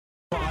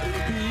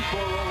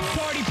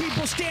Party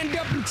people, stand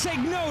up and take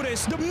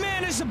notice. The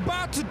man is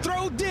about to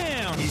throw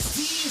down. It's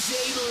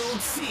DJ Lil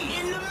T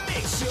in the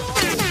mix, yo.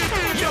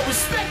 Yo,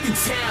 respect the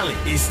talent.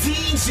 It's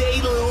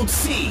DJ Lil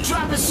T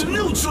dropping some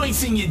new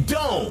joints in your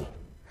dome.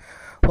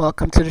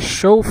 Welcome to the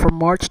show for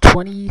March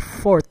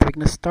 24th. We're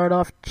going to start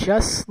off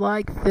just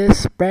like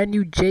this. Brand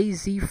new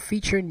Jay-Z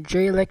featuring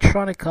Jay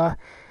Electronica.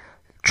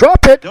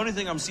 Drop it! The only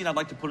thing I'm seeing I'd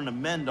like to put an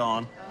amend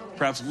on,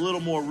 perhaps a little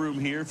more room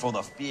here for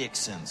the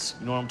fixins.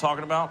 You know what I'm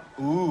talking about?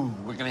 Ooh,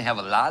 we're gonna have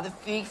a lot of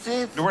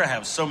fixins? We're gonna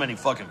have so many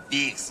fucking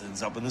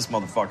fixins up in this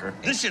motherfucker.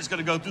 This shit's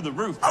gonna go through the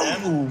roof,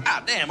 man. Oh.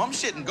 God damn, I'm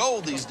shitting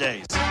gold these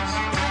days.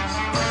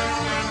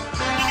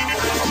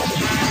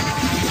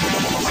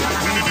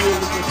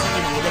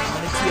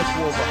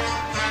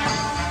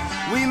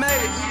 We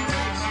made it.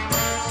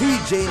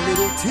 DJ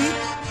Little T.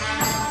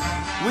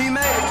 We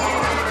made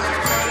it.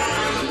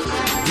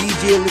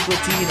 DJ Little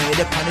T, you know,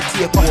 they're kind of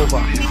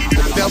takeover.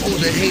 The devil,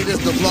 the haters,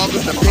 the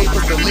bloggers, the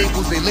papers, the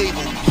labels, they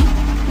label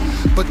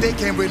me. But they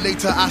can't relate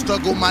to our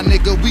struggle, my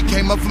nigga. We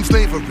came up from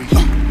slavery.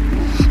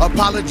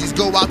 Apologies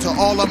go out to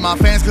all of my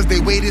fans, cause they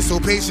waited so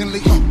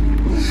patiently.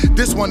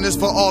 This one is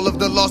for all of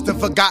the lost and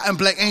forgotten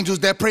black angels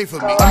that pray for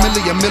me. A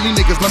million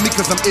niggas love me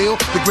cause I'm ill.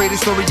 The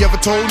greatest story ever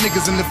told,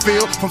 niggas in the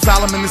field. From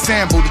Solomon to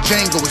Sambo to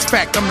Django, it's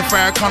fact. I'm the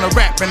Farrakhan of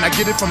rap and I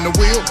get it from the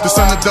wheel. The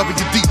son of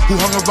WD,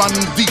 who hung around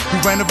in the deep, who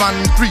ran around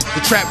in the street.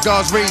 The trap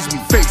gods raised me,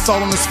 face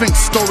all on the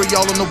Sphinx, story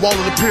all on the wall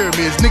of the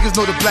pyramids. Niggas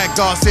know the black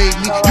god saved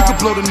me. You can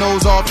blow the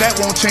nose off, that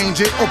won't change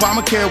it.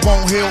 Obamacare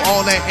won't heal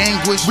all that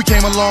anguish. We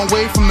came a long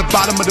way from the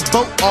bottom of the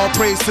boat. All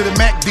praise to the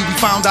Mac D, we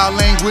found our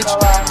language.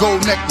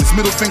 Gold necklace,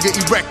 middle finger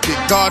erected.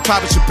 God,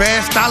 Private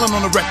Shabazz, styling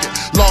on the record.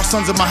 Lost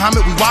sons of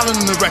Muhammad, we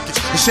wildin' in the wreckage.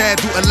 The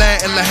Shadu,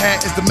 Alad, and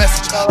Lahad is the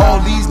message. All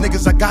these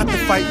niggas, I got to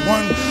fight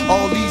one.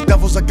 All these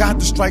devils, I got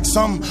to strike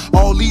some.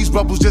 All these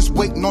rebels just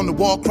waiting on the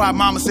wall cry.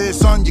 Mama said,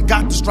 son, you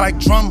got to strike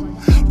drum.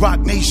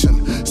 Rock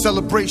nation,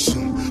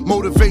 celebration,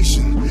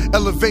 motivation,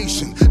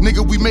 elevation.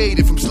 Nigga, we made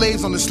it from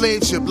slaves on the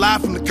slave ship.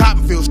 Live from the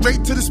cotton field,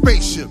 straight to the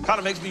spaceship.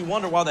 Kinda makes me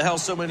wonder why the hell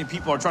so many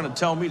people are trying to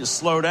tell me to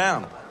slow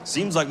down.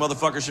 Seems like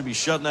motherfuckers should be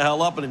shutting the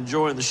hell up and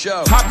enjoying the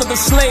show. Hop of the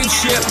slave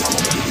ship.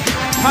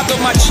 Popped up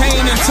my chain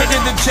and took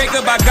it to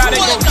Jacob. I gotta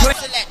go play.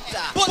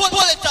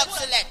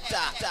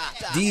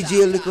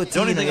 DJ Little T, The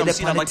only thing I'm they're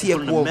seeing I'd kind like of to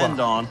put an amend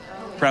takeover. on,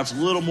 perhaps a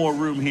little more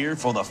room here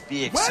for the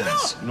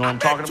fixins. You know what I'm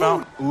talking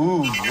about?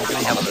 Ooh, we're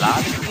gonna have a lot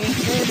of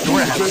fixins? We're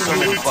gonna have so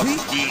many fucking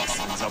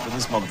fixins up in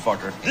this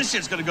motherfucker. This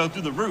shit's gonna go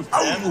through the roof,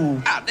 man.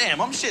 God damn,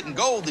 I'm shitting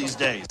gold these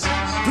days.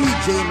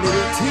 DJ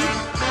Little T.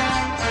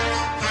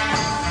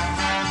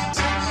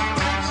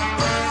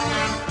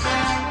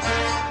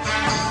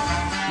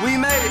 We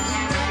made it.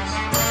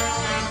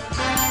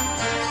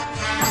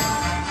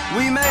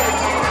 We made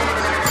it.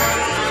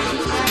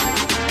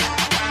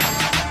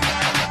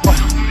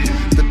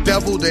 The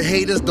devil, the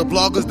haters, the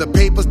bloggers, the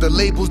papers, the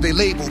labels, they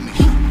label me.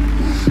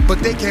 But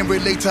they can't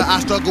relate to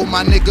our struggle,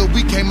 my nigga.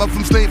 We came up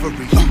from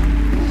slavery.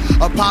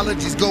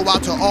 Apologies go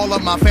out to all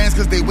of my fans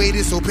cause they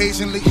waited so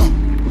patiently.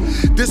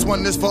 This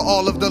one is for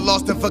all of the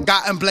lost and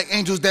forgotten black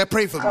angels that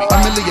pray for me. A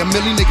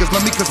million niggas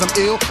love me cause I'm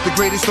ill. The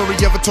greatest story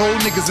ever told,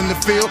 niggas in the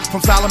field.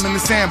 From Solomon to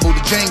Sambo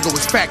to Django,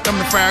 it's fact. I'm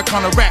the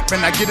Farrakhan of rap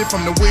and I get it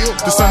from the wheel.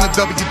 The son of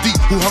WD,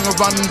 who hung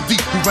around in the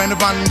deep, who ran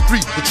around in the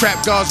street. The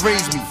trap gods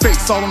raised me, face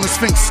all on the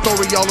Sphinx,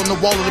 story all on the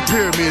wall of the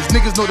pyramids.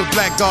 Niggas know the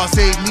black god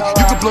saved me.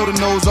 You can blow the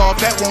nose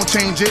off, that won't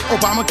change it.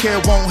 Obamacare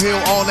won't heal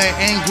all that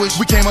anguish.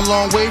 We came a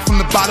long way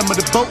from the bottom of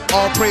the boat.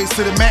 All praise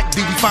to the Mac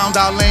D, we found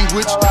our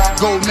language.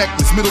 Gold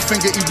necklace, middle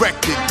finger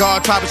erected.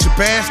 God, Private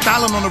Shabazz,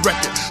 styling on the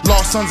record.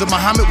 Lost sons of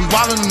Muhammad, we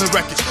wildin' in the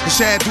wreckage. The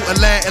Shadu,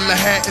 Alad, and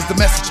Lahad is the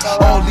message.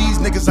 All these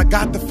niggas, I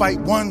got to fight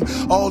one.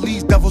 All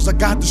these devils, I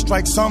got to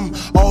strike some.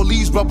 All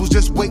these rebels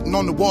just waiting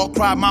on the wall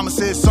cry. Mama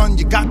said, son,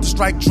 you got to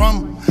strike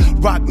drum.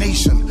 Rock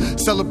nation,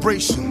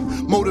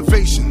 celebration,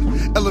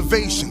 motivation,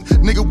 elevation.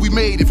 Nigga, we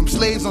made it from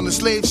slaves on the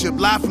slave ship.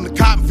 Live from the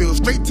cotton field,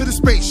 straight to the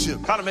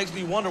spaceship. Kinda makes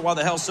me wonder why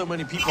the hell so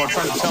many people are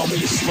trying to tell me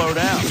to slow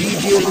down.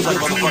 DJ Seems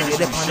like Little T, motherfuckers should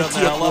they're be kind of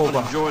shutting the hell up and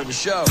takeover. enjoying the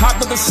show.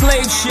 Popped up the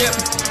slave ship.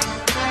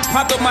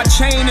 Popped up my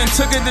chain and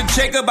took it to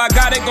Jacob. I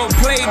gotta go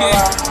play it.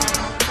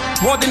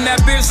 More than that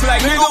bitch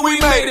like, nigga,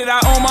 we made it. I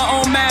own my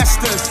own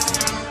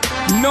masters.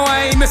 No,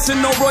 I ain't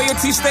missing no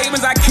royalty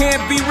statements. I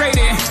can't be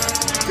rated.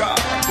 God.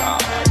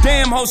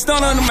 Damn, ho,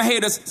 stun on them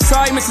haters.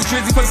 Sorry, Mrs.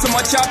 Drizzy, for so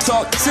much y'all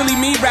talk. Silly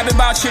me rapping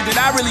about shit that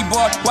I really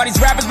bought. While these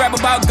rappers rap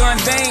about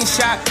guns they ain't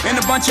shot. And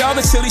a bunch of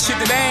other silly shit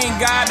that they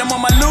ain't got. I'm on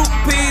my loop,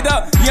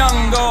 Peter,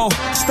 young go.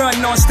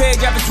 Stunting on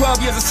stage after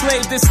 12 years a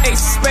slave. This ace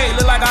of spade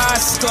look like an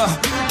Oscar.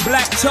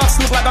 Black tux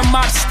look like a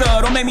mobster.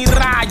 Don't make me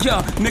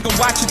raya, nigga,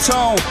 watch your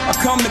tone. I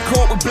come to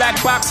court with black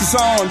boxes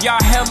on. Y'all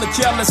hella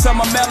jealous of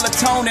my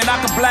melatonin. I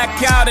can black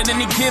out at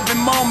any given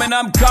moment.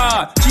 I'm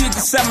God. G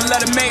the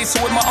 7-letter maid, so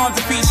with my arms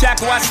and feet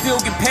shackle, I still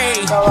get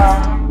paid.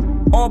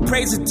 All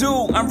praise is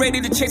due. I'm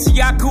ready to chase a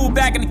Yaku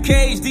back in the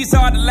cage. These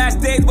are the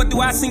last days. What do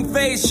I sing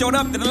phase? Showed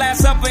up to the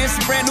last supper in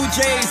some brand new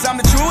J's. I'm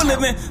the true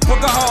living.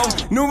 Book a hoe.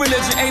 New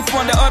religion. Ain't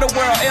from the other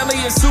world.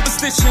 Alien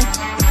superstition.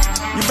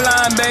 You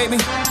blind, baby.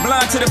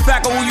 Blind to the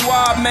fact of who you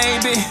are,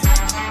 maybe.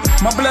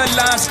 My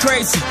bloodline's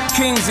crazy.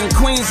 Kings and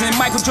queens and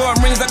Michael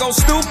Jordan rings. I go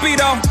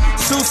stupido,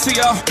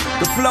 sucio.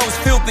 The flow's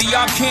filthy,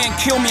 y'all can't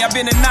kill me. I've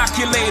been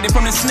inoculated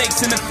from the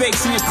snakes and the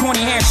fakes and your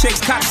corny handshakes.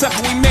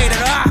 Cocksucker, we made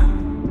it,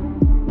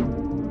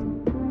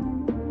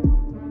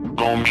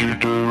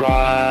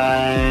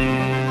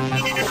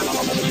 Computerized.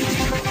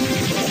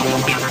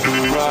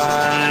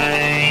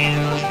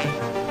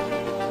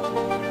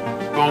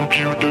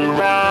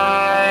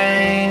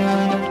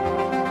 Computerized.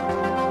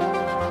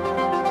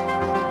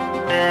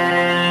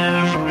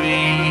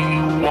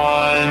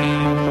 Everyone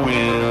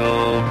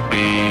will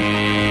be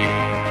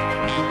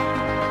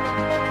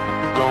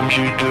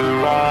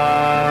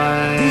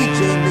computerized. DJ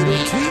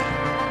Little T.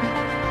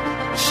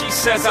 She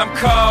says I'm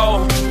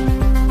cold.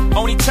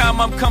 Only time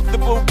I'm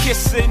comfortable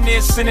kissing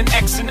is in an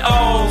X and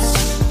O's.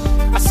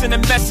 I send a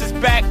message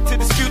back to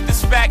dispute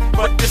this fact,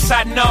 but this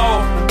I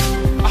know.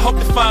 I hope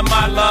to find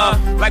my love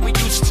like we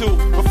used to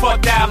before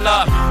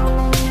dial-up.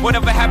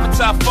 Whatever happened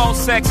to our phone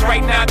sex?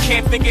 Right now I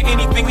can't think of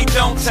anything we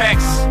don't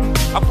text.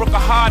 I broke a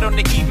heart on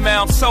the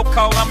email. I'm so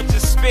cold, I'ma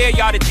just spare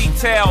y'all the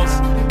details.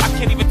 I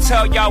can't even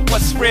tell y'all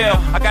what's real.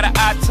 I got an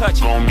eye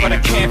touch, but I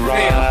can't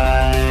feel.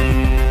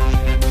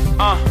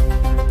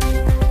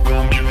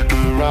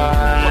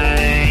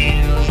 Computerized.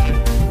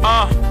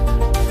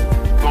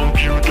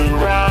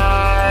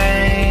 Computerized.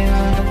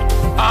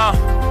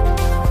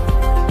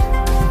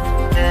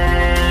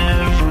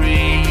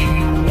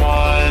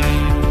 Everyone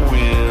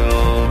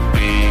will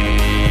be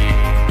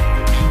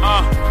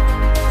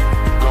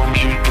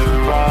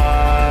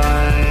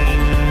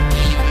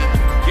computerized.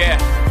 Yeah.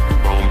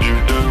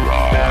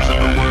 Computerized. That's the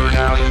word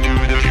now to do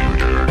the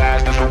future.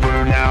 That's the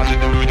word now to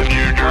do the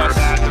future.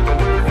 That's the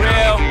word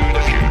now to do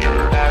the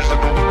future. That's the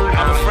word.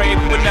 I'm afraid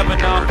we would never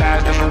know.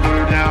 That's the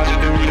word now to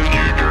do the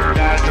future.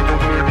 That's the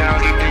word now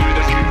to do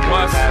the future.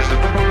 What's That's the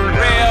word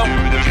real? now to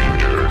do the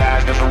future.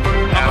 That's the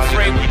word now. I'm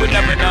afraid we would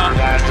never know.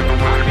 That's the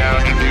word now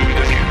to do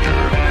the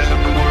future. That's the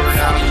word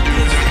now to do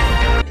the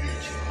future.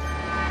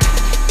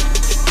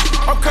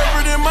 I'm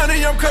covered in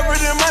money, I'm covered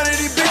in money.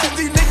 These bitches,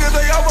 these niggas,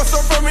 they all want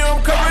some from me.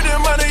 I'm covered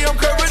in money, I'm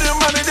covered in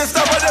money. Just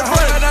stop at the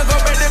front and I go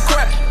back to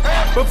crack.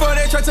 Before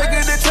they try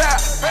taking the trap,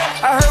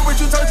 I heard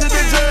what you told to the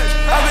judge.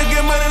 I've been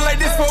getting money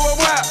like this for a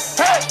while.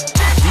 Hey,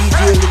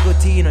 DJ Little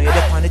T, you know, you're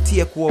the on the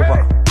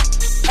takeover.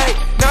 hey,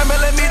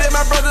 9mm,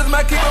 my brothers,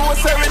 my keeper was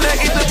serving that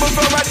ether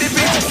before I did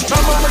bitches. My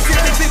mama see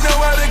me, she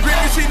know how to grip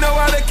me, she know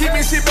how to keep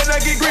me, she better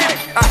not get greedy.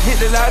 I hit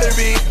the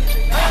lottery.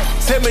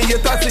 Send me your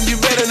thoughts and you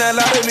better not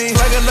lie to me.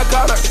 Like a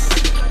Nakata.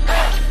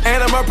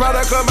 And I'm a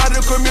product of my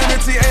new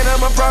community, and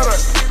I'm a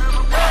product.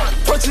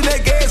 Twitching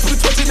that gas, we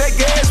twitching that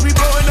gas. We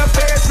blowing up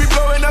fast, we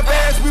blowing up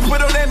fast. We put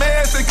on that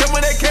mask and come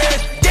with that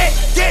cash. Yeah,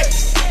 yeah.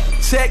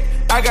 Check,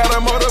 I got a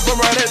motor from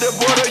right at the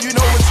border. You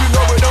know what you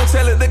know, but don't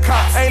tell it to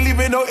cops. Ain't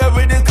leaving no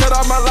evidence, cut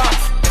off my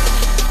locks.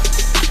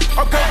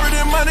 I'm covered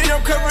in money,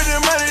 I'm covered in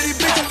money. These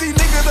bitches, these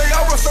niggas, they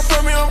all want some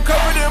from me. I'm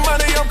covered in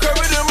money, I'm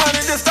covered in money.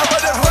 Just stop at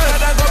the front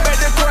and I go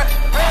back to crack.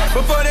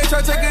 Before they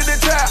try taking the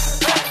trap,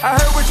 I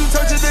heard what you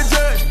told to the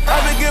judge.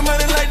 I've been getting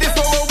money like this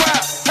for a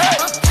while.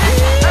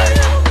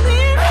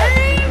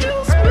 Hey,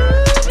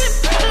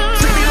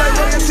 treat me like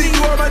royalty,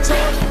 you are my toy.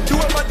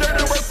 You are my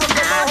dirty work from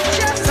my home.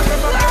 Took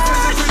up my life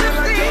and treat me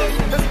like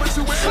you. That's what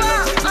you wish.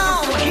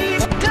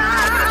 He's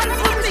done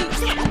for me.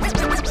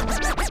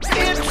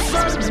 It's a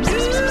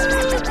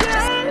new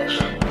day.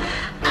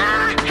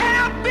 I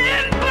have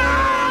been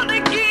born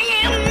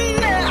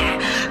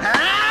again.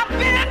 I've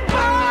been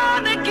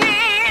born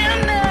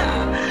again.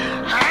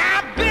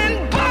 I've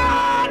been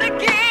born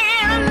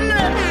again.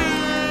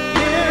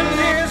 In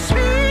His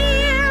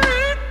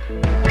Spirit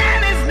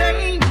and His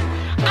name,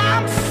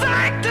 I'm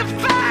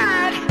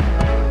sanctified.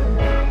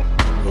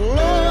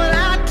 Lord,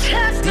 I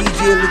testify.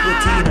 DJ Little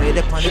T, you know, you're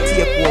the on the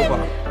takeover.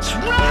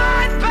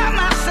 Right by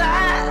my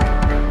side.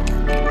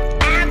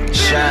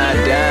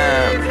 Shine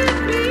down.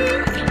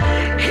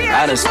 I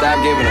done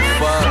stopped giving a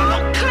fuck.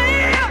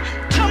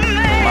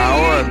 My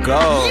aura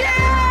gold.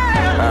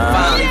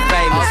 Finally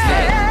famous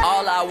now.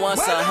 All I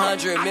want's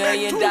 $100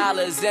 million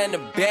and a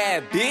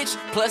bad bitch.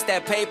 Plus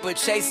that paper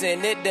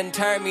chasing, it done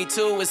turned me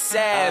to a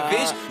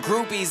savage.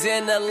 Groupies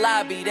in the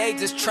lobby, they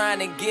just trying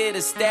to get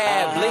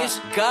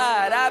established.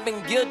 God, I've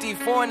been guilty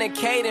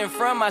fornicating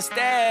from my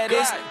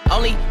status.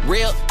 Only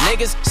real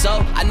niggas,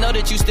 so I know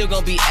that you still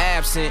gonna be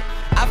absent.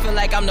 I feel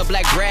like I'm the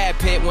black Brad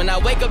Pitt. When I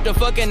wake up to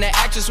fucking the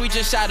actress, we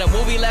just shot a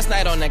movie last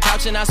night on the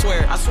couch, and I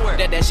swear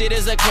that shit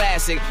is a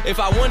classic. If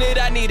I want it,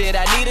 I need it,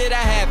 I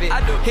have it.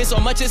 I do. Hit so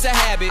much it's a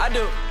habit. I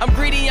do. I'm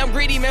greedy,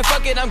 man,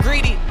 fuck it, I'm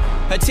greedy.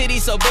 Her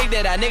titties so big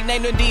that I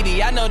nicknamed her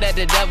Didi. I know that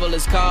the devil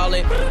is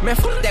calling. Man,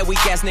 fuck that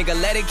weak ass nigga,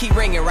 let it keep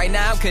ringing. Right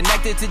now I'm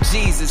connected to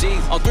Jesus.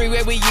 On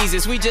three-way with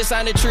Jesus, we just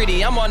signed a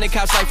treaty. I'm on the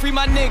couch like free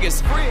my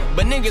niggas.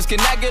 But niggas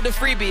cannot get a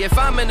freebie. If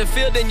I'm in the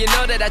field, then you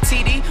know that I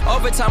TD.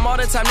 Overtime all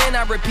the time, then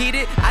I repeat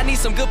it. I need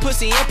some good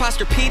pussy and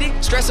posturepedic.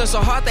 Stressing so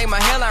hard, think my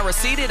hairline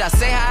receded. I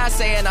say how I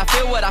say and I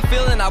feel what I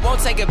feel, and I won't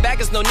take it back,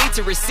 there's no need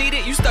to recede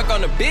it. You stuck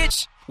on a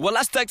bitch? Well,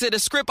 I stuck to the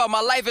script all my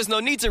life, there's no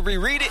need to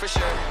reread it. For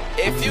sure.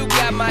 If you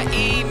got my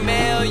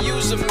email,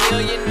 you's a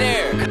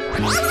millionaire.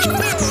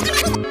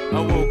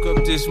 I woke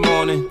up this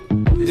morning,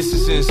 this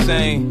is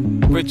insane.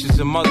 Rich as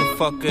a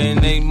motherfucker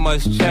and ain't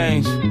much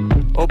change.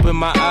 Open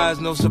my eyes,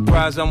 no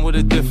surprise, I'm with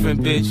a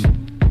different bitch.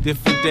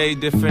 Different day,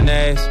 different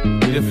ass,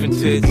 different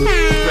tits.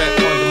 Strap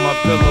under my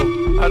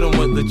pillow, I don't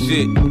want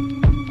legit.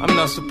 I'm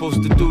not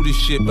supposed to do this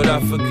shit, but I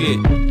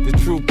forget. The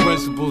true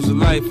principles of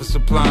life are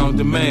supply on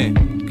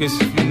demand. Guess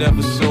if you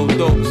never sold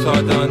dope, it's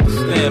hard to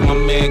understand. My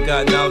man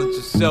got knowledge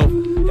of self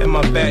and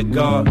my back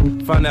guard.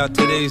 Find out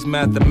today's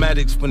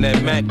mathematics when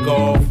that Mac go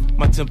off.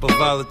 My temper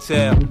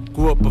volatile,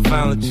 grew up a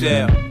violent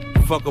child.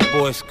 Fuck a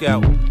Boy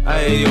Scout,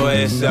 I air your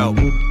ass out.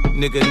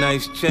 Nigga,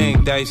 nice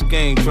chain, dice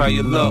game, try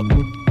your luck.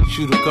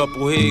 Shoot a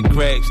couple head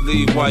cracks,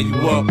 leave while you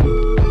up.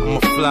 I'm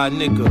a fly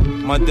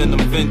nigga, my denim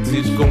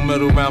vintage. Gold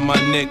medal around my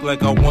neck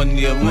like I won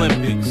the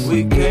Olympics.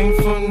 We came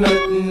from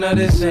nothing, now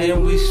they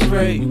saying we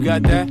straight. You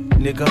got that?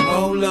 Nigga,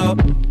 hold up,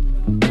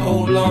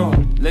 hold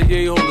on. Let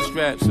you hold the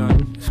strap,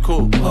 son. It's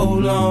cool.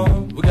 Hold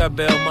on, we got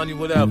bail money,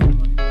 whatever.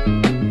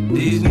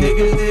 These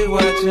niggas, they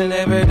watching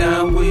every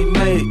dime we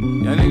make.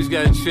 Y'all niggas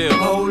gotta chill.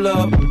 Hold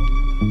up,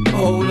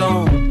 hold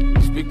on.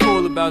 Just be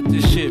cool about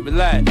this shit,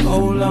 relax.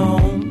 Hold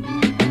on.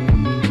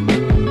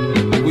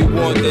 We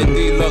want that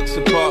deluxe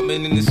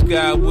apartment in the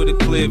sky with a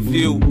clear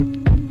view.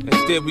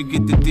 Instead we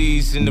get the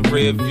D's in the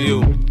rear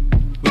view.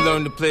 We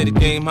learn to play the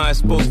game how it's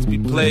supposed to be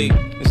played.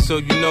 And so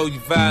you know you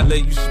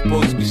violate, you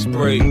supposed to be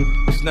sprayed.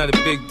 It's not a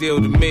big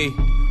deal to me.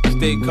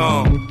 Stay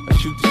calm. I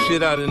shoot the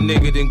shit out of a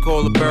nigga, then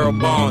call a barrel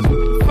bonds.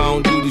 If I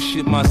don't do the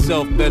shit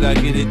myself, bet I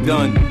get it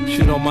done.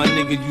 Shit on my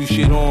nigga, you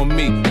shit on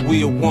me.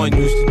 We a one,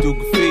 used to do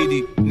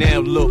graffiti. Now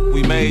look,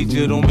 we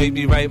major. Don't make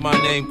me write my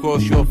name,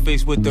 cross your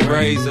face with the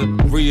razor.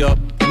 Re-up.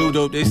 New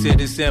dope, they said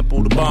they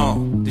sampled the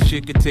bomb. The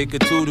shit could take a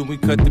two, then we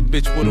cut the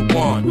bitch with a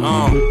wand.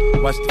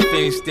 Watch the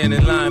fiends stand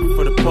in line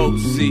for the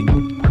potency.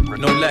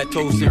 No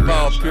lactose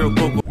involved, pure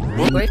cocoa.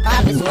 Remember,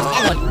 everybody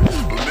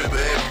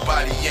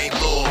ain't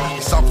loyal.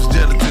 It's office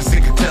gelatin,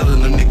 sick of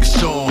telling a nigga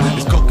show.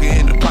 It's coca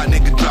in the pot,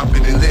 nigga, drop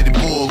it and let it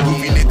boil.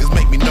 Goofy niggas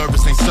make me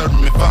nervous, ain't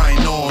certain if I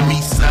ain't on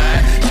me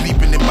side.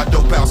 Sleeping in my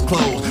dope house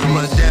clothes.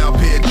 Runs down,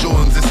 pair of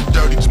Jordans and some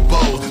dirty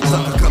Jabos.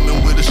 Sucker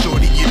coming with a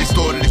shorty, yeah, they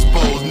started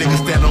exposed.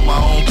 Niggas stand on my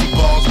own two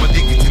balls, my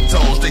dick is 10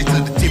 toes, straight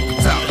to the tip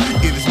of top.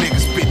 Get this nigga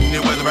spitting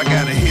it, whether I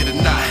got a hit or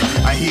not.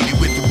 I hit it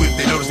with the whip,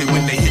 they notice it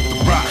when they hit the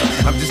rock.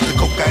 I'm just a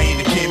cocaine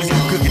and chemist,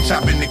 cooking,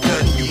 chopping, and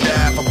cutting. You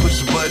die if I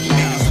push a button,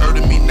 niggas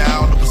hurting me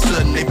now. All of a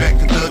sudden, they back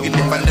to thugging.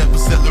 If I never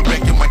sell a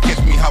record, might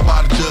catch me how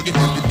I jugging.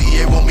 The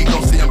DA want me,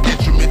 gon' say I'm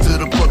detriment to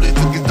the public.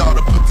 Took his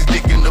daughter, put his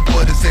dick in the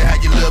butt and say how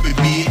you love it,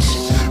 bitch.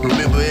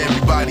 Remember,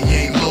 everybody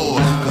ain't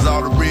loyal, cause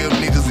all the real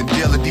niggas in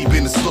jail are deep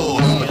in the soil.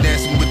 I'm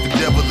dancing with the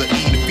devil or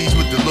eating a feast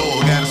with the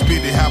Lord. Gotta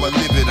spit it how I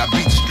live it, I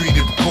beat the street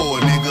at the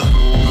poor, nigga.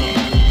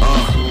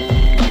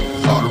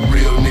 All the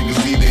real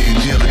niggas either in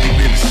jail or deep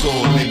in the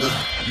soil, nigga.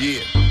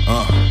 Yeah,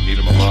 need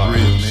them alive.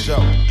 Real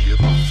nigga.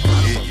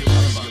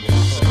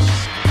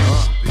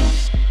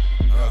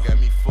 Got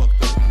me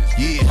fucked up in this.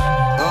 Yeah,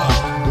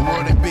 the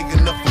world ain't big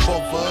enough for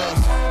both of us.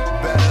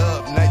 Batter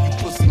up, now you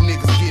pussy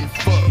niggas getting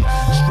fucked.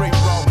 Straight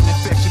raw with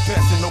infection,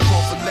 passing no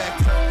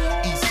prophylactic.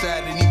 East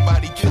side,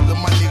 anybody killer,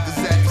 my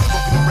niggas acting.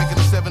 Smoking a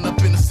regular 7 up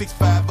in a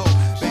 650.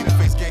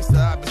 Babyface gangster,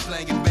 I've been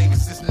slanging, banging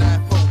since 9-4.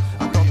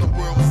 I thought the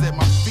world was at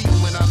my feet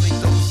when I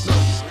linked up with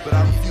Slunky. But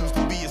I refuse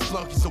to be a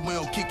slunky, so we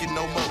don't kick it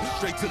no more.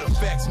 Straight to the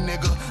facts,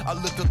 nigga. I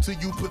look up to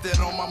you, put that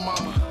on my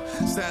mama.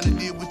 Signed a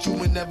deal with you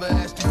and never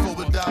asked you for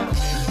 $1.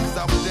 Cause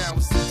I was down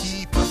with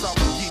CTE, plus I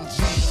was getting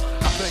G's.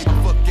 I played a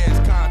fuck ass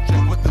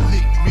contract with the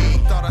lick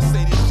read. Thought I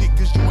say this shit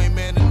cause you ain't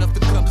man enough to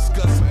come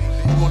discuss it.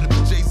 You wanna be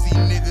Jay-Z,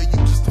 nigga, you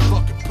just a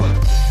fucking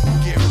puppet.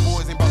 Gary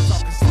boys ain't about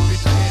talking some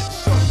bitch, I had to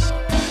show you.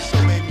 So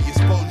maybe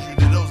expose you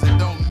to those that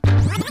don't.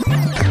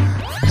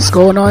 What's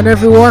going on,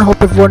 everyone?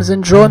 Hope everyone's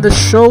enjoying the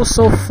show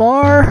so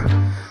far.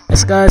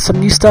 Let's got some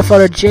new stuff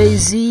out of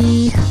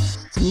Jay-Z.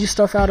 Some new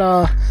stuff out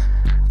of...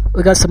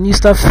 We got some new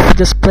stuff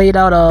just played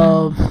out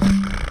of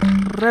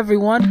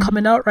everyone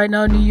coming out right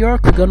now in New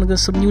York. We're gonna get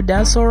some new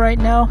dancehall right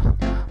now.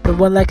 But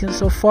everyone liking it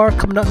so far.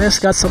 Coming up next,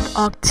 got some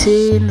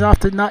Octane off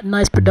the Not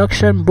Nice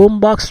production,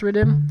 Boombox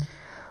Rhythm.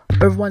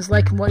 Hope everyone's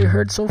liking what you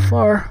heard so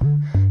far.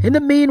 In the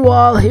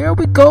meanwhile, here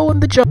we go in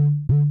the jump.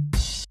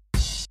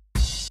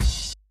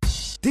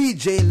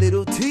 DJ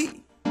Little T.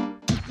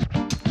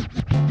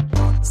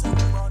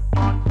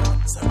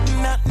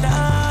 Not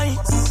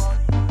nice.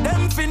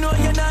 Them fi know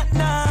you're not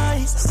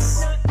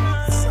nice.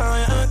 So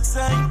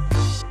outside.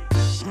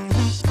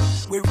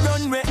 We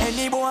run with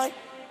any boy.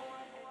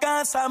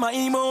 Can't say my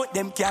emote.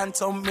 Them can't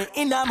turn me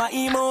in my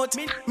emote.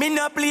 Me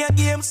not play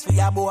games for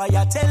your boy.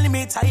 You tell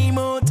me time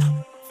out.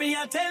 For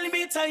you tell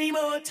me time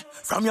out.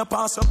 From your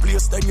past a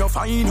place, then you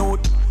find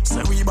out.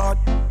 Say we bad,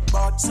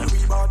 bad. Say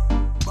we bad,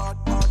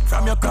 bad, bad.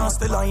 From your cross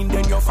the line,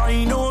 then you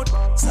find out.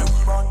 Say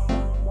we bad,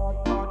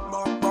 bad,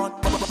 bad, bad.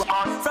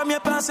 From your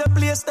past a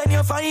place, then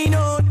you find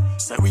out.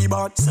 Say we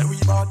bad, say we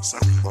bad, say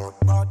we bad,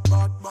 bad,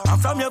 bad, bad.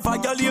 And from your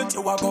violate,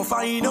 you a go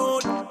find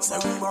out. Say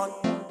we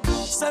bad.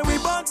 Say we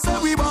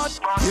bad,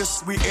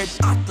 yes, we head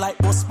hot like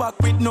bus back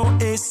with no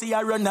AC,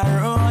 I run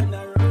around.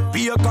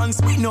 Be a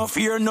guns, we no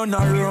fear none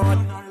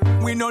around.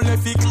 We no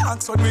left the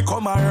clocks when we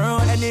come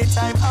around.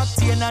 Anytime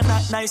octane and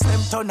not nice,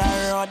 them turn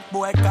around.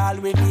 Boy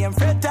call with name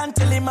Fred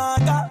until him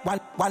aga.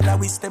 While I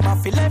wish them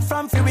off, left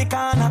from free we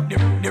corner.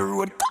 The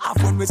road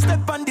cough when we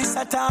step on this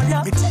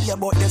Ataria. Me tell you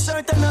about the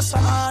certain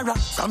Sahara.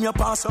 From your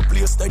past a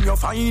place, then you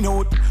find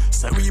out.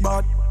 Say we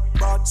bad,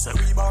 say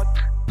we bad.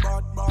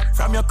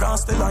 From you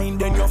cross the line,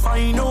 then you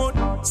find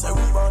out. Say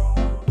we bad.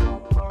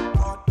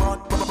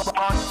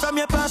 From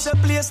you pass a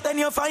place, then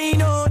you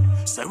find out.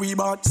 Say we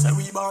bad, say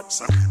we bad,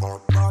 say we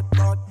bad.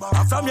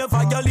 And from you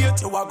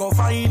violate, you a go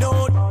find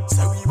out.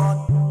 Say we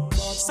bad,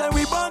 say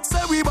we bad,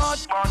 say we bad.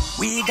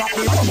 We got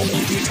the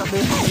money, we trouble,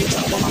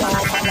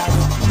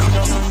 me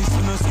no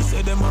sense,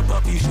 say them a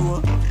papi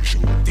show.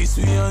 This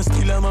way and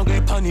still I'm a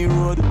get on the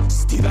road.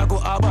 Still I go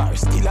a bar,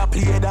 still I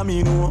play that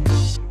me know.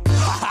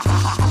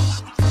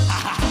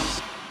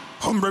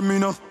 Humble me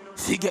no,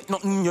 forget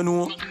nothing you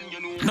know.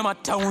 No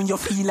matter when you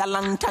feel a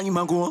long time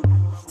ago.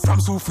 From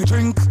soup we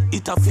drink,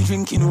 it a fi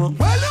drink you know.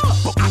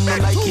 But me no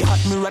like it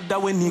hot, me rather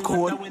when it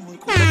cold. Next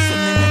time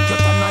me make you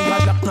turn and you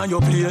lock na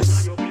your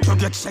place. You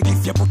get shaggy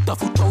if you put a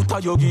foot out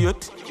of your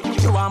gate.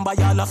 You want buy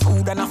all the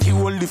food and a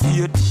fuel the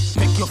fate.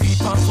 Make your feet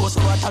pass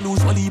so I to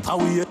lose one leap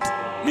of weight.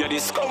 Me a the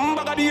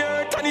scumbag of the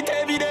earth and it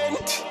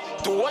evident.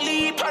 Do a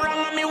leap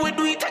around and me we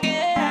do it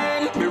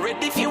again. Me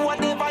ready for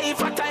whatever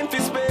if a time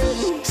to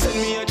spend. Send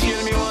me a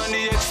jail, me want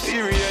the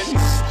experience.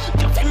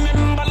 Just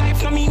remember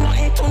life no mean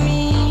nothing to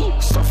me.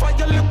 So for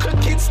your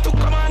little kids to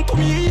come on to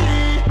me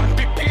and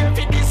prepare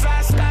for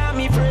disaster,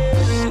 me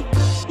friend.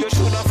 You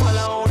shoulda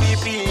follow the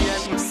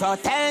PM. So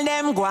tell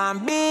them go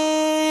and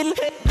bill.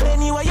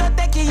 Anyway you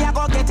take it, you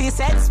go get it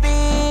set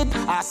speed.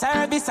 A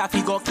service a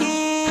fi go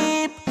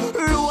keep.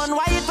 Ruin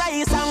white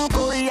rice and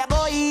curry you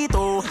go eat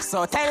oh.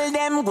 So tell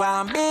them go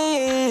and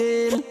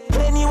bill.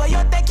 Anyway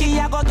you take it,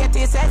 you go get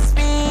it set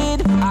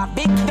speed. A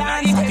big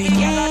dance a fi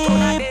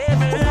keep.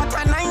 What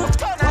a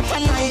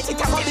night,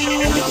 it a go be.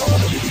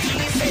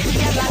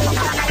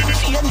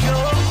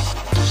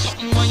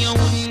 Something when you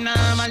wouldn't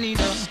normally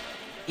do.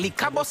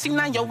 Lick a bus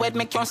in your head,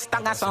 make you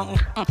stagger song.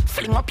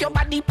 Fling up your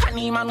body,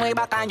 panty man way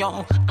back on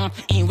you.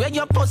 In where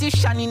your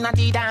position in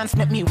the dance,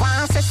 make me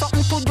want say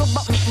something to you,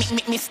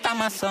 but me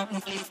stammer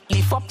song.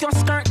 Lift up your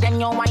skirt, then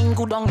your wine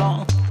good on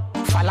long.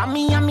 Follow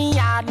me and me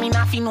yard, me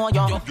not fi know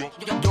you.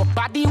 Your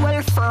body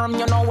well firm,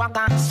 you know what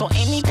I. So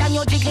anytime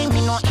you jiggle,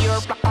 me no ear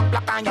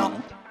plack on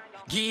you.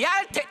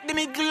 Girl, take the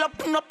middle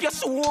up your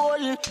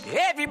soul.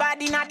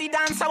 Everybody na the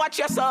dance, watch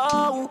your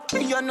soul.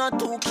 You're not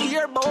too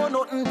care about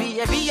nothing,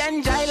 baby.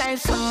 Enjoy life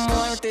some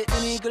more. Take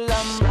the middle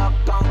and rock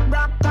out,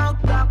 rock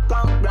out, rock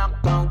out,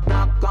 rock out,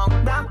 rock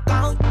out, rock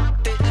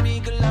out. Take the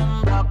middle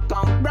and rock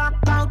out, rock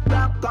out,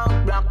 rock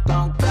out, rock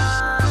out,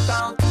 rock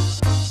out.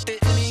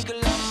 Take the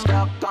middle and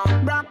rock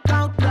out, rock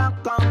out,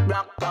 rock out,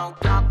 rock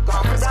out, rock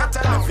out.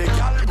 Every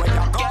girl where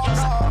you go,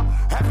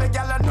 every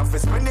girl enough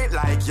is spin it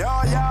like yo.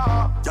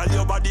 Girl,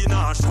 your body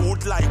now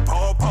shoot like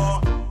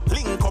pawpaw.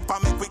 Link up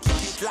and make we kick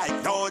it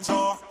like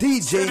dojo.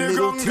 DJ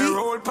Little T.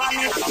 Roll pan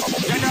it.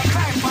 Then you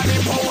climb on the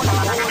pole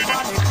and hold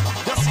on it.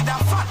 You see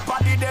that fat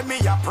body, then me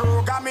a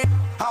program it.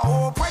 I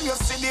hope when you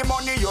see the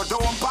money, you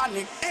don't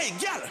panic. Hey,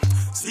 girl,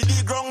 see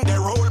the ground, they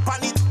roll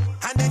pan it.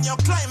 And then you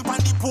climb on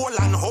the pole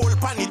and hold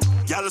pan it.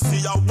 Girl,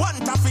 see you want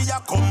to feel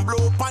you come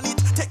blow pan it.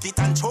 Take it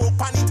and choke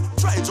pan it.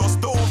 Try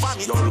just don't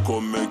vomit. Girl,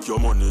 come make your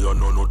money and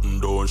know nothing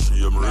don't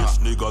shame. Rich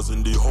niggas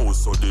in the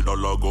house so the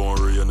dollar gon'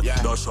 rain.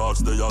 The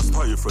shots they a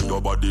stifle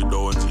your body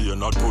don't chain.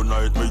 Not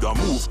tonight me a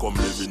move come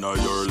live in a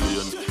your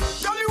lane.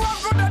 Girl, you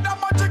have good at the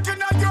magic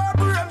in your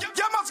brain.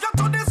 You must get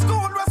to the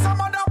school where some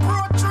other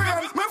pro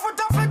train. Me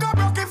foot a figure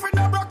broke if it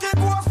not broke it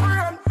go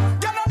sprain.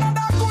 Get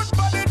another good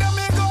body then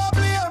me go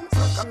blame.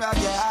 So come here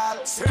girl.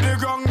 See the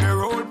ground they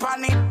roll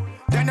pan it.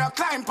 Then you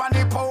climb on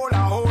the pole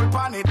and hold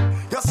pan it.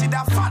 You see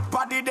that fat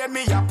body, then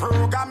me a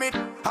program it.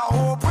 I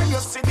hope when you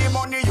see the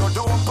money, you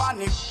don't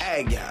panic.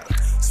 Hey, girl.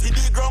 See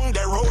the ground,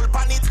 they roll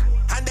pan it.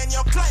 And then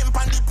you climb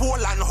on the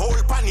pole and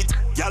hold pan it.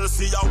 Girl,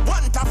 see you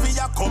want to feel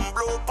you come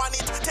blow pan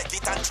it. Take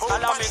it and choke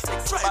pan it.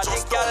 Try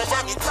just don't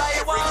vomit.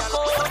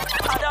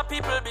 Other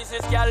people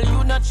business, girl,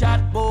 you not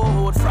chat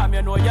boat. From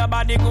you know your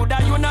body good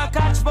and you not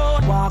catch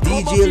boat.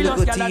 DJ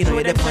Ligotino,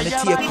 you're the pan the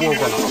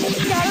takeover.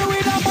 Girl,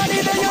 with a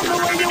body, then you know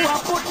where you are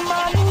put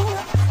money.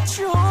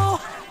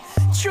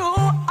 True,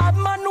 have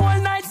man all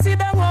night, sit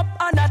them up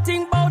and I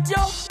think about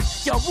you.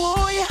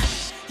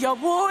 Your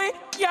boy,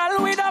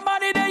 girl with a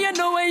body there, you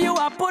know where you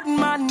are putting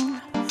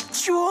man.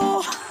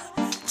 True,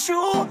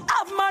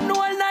 have man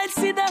all night,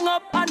 sit them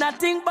up and I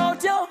think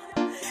about you.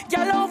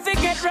 Girl, don't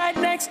forget right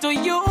next to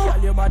you. Girl,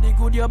 your body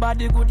good, your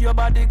body good, your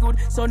body good.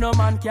 So no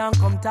man can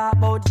come talk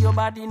about your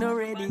body no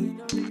ready.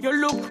 You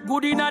look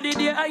good in the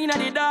day, in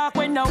the dark.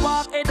 When you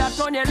walk, head a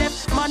turn your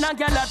left, man and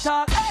girl a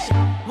talk.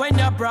 Hey! When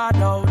you're brought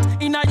out,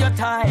 in your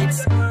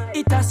tights,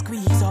 it a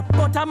squeeze up,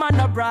 but a man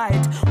a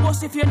bright.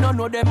 Most if you don't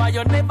know them,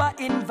 you never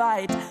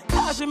invite.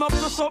 Mash him up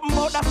to something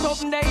about that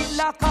something they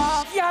lock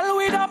off. Y'all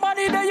with a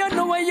body there, you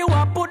know where you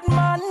are put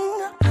man.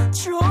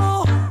 True.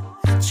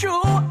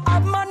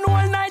 Have man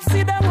all night,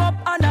 see them up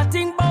and I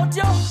think about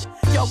you.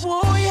 Your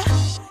boy.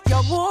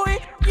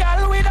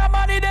 Y'all with a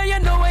body there, you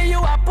know where you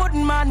are put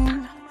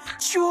man.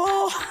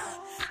 True.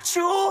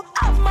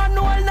 Have man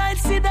all night,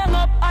 see them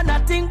up and I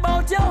think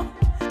about you.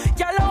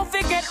 Y'all don't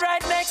forget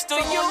right next to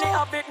you. Only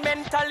have it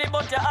mentally,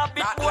 but you have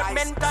it both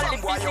mentally,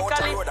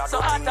 physically. So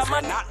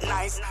automatic. Not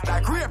nice,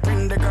 like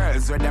raping the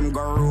girls where them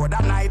go road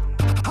at night.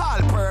 All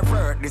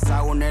pervert, this I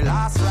only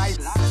last right.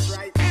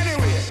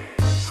 Anyway,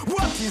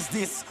 what is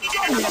this?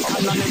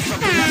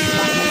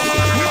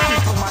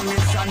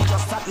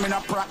 Just that me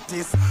not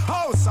practice.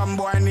 How some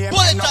boy name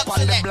end up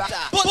on the block.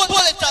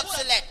 Bullet up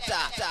selector.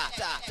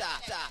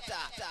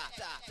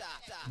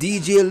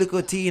 DJ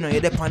Licotino,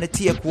 you're there on the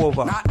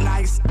takeover. Not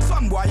nice.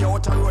 Some boy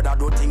out the road that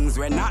do things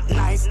where not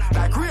nice.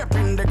 Like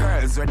raping the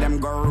girls where them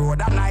go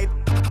road at night.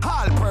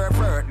 All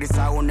pervert, this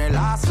I only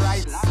last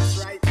right.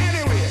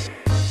 Anyway,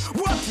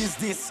 what is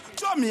this?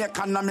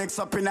 Jamaican mix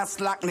up in a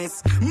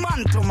slackness.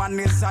 Man to man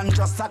is and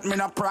just that me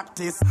not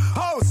practice.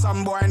 How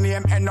some boy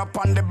name end up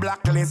on the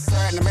blacklist.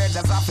 Certain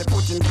murders have to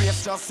put in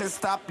place just to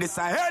stop this.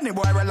 And any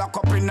boy will lock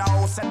up in the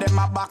house and them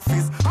a back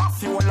fist.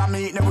 Half you all a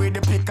meet the way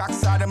the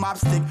pickaxe or the map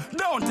stick.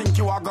 Don't think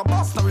you are go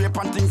bust no rape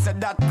and things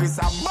said that Chris.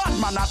 A bad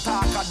man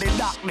attack at the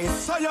darkness.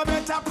 So you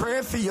better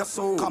pray for your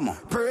soul. Come on.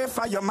 Pray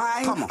for your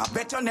mind. Come on. I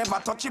bet you never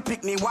touch your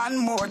picnic one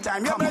more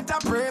time. You better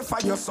pray for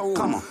your soul.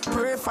 Come on.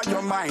 Pray for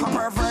your mind.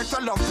 Pervert to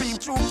love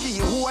people key.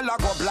 Who will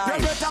go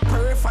blind? You better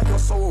pray for your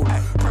soul.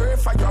 Pray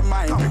for your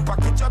mind.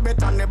 Pick you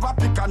better never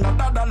pick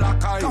another dollar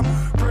kind.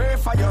 Pray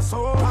for your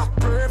soul.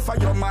 Pray for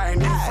your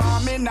mind.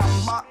 Farming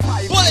and back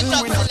my bullet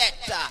up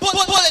selector.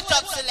 Bullet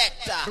up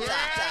selector.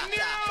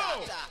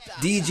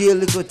 DJ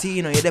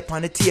Licotino, you're there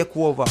on the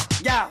takeover.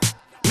 Yeah,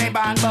 me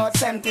band about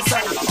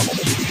 77.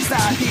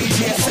 Start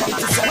DJ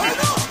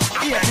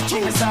 77. Here the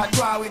king start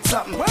going with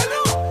something.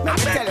 Let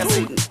me tell you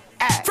something.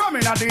 From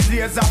in the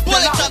days of the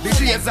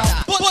days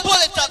of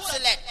bullet up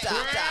selector.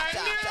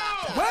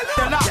 Well,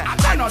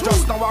 I know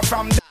just know what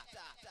from the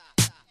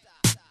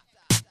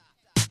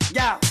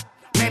yeah,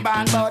 me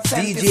band about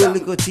 77. DJ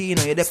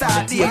Licotino, you're there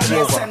on the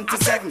takeover.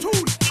 77.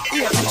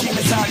 Here the king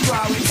start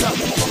going with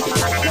something.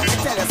 Let me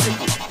tell you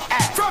something.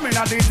 From in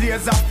the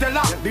days of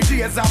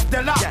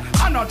the law,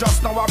 I know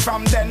just know what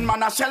from then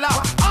man a shell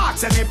out.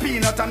 Ask any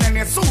peanut and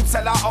any soup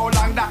seller how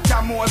long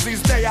Dr.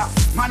 Moses there.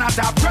 Man at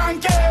a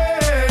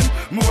pranking,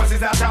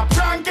 Moses at a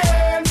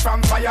pranking.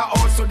 From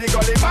firehouse to the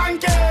gully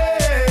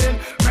banking.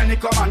 Many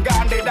come and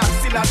gone, they that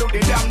still a do the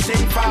damn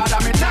thing.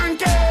 Father me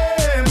thank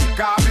him,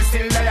 cause me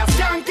still there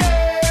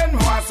skanking.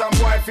 Want some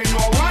boy fi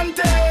know one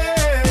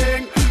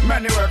thing.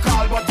 Many were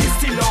called but they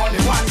still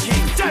only one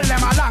king. Tell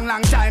them a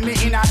long time me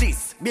in a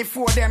this.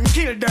 Before them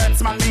kill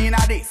Dirts, man, me in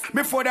a this.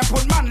 Before them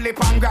put man lip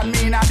and grand,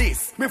 me in a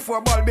this.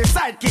 Before Bulby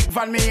sidekick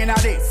van, me in a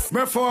this.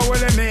 Before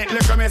Willie meet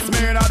liquor miss,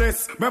 me in a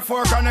this.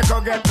 Before Conico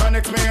get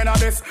panics, me in a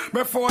this.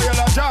 Before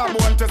Yellow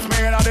Jawbone test, me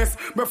in a this.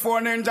 Before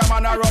Ninja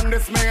Man a run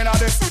this, me in a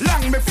this.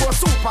 Long before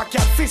Super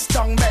Cat fish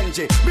tongue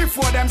Benji.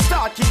 Before them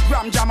start keep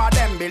Gram Jam a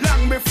Demby.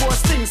 Long before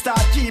Sting start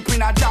keeping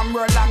a jam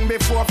world. Long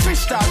before fish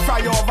start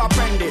fry over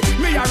Brandy.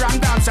 Me a run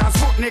dance and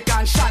Sputnik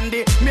and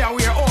Shandy. Me a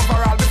wear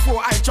overall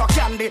before I chuck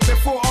candy.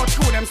 Before out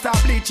school them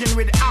start bleaching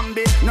with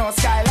Ambi. No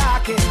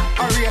skylarking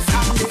or race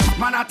Ambi.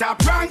 Man at a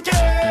pranking,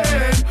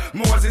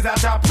 Moses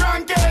at a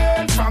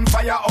pranking. From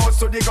firehouse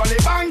to the gully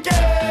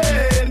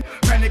banking.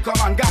 Many come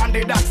and gone,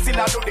 they that still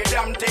a do the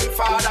damn thing.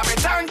 Father me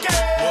thanking,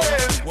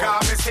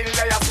 cause me still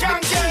there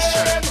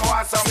skanking.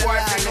 Want some boy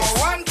to know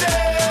one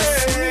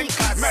thing.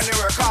 Many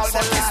were called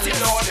but they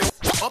still only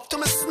up to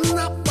me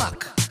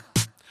snapback.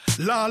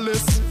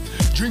 Lawless,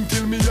 drink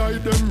till me eye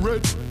them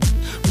red.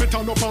 Me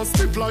turn up and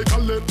stiff like a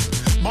lead.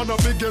 Man, I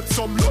be get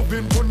some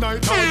loving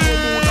tonight. I go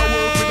moon, I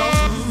work with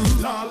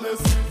a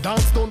lawless.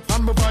 Dance done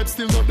and my vibe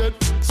still not dead.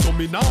 So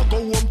me now go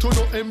home to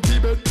no empty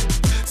bed.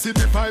 See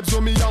the vibes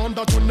when me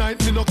under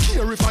tonight. Me no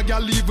care if I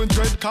get leaving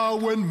dread. Car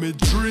when me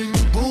drink,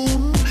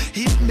 boom,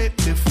 it make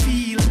me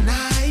feel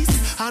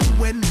nice. And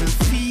when me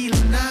feel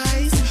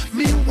nice,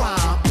 me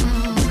want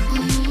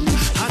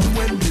And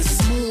when me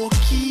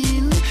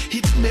smoking,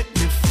 it make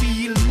me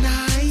feel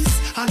nice.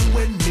 And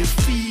when me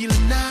feel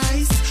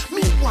nice,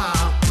 me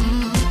want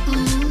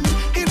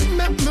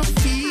me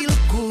feel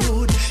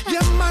good,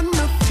 yeah man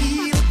me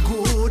feel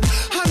good.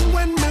 And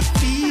when me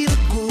feel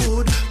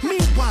good, me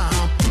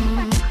want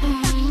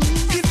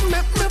it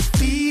make me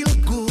feel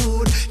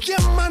good,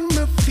 yeah man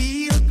me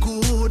feel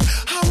good.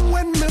 And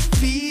when me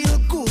feel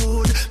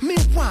good, me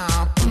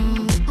want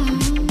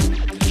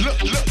Look,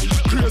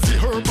 crazy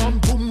herb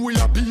and boom we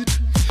a beat.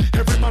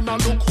 Every man a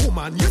look home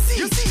and you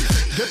see.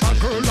 Get a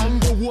girl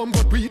and go home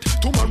got beat.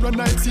 Tomorrow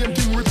night same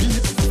thing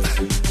repeat.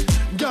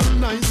 Girl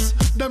nice,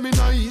 them in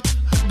a heat.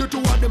 The two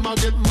of them a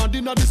get mad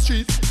in the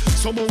street.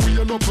 Some of we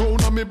are no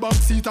brown on me back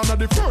seat. And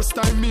the first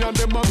time me and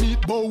them a meet.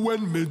 But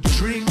when me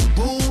drink,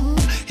 boom,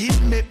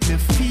 it make me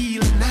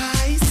feel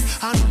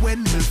nice. And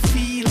when me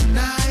feel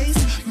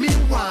nice, me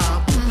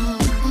want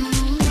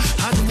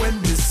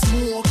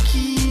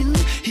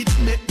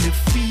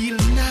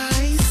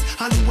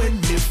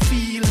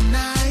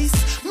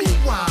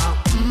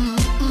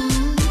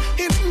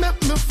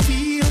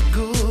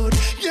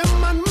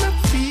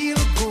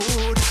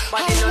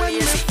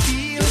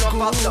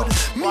fuck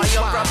though? Why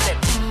your problem?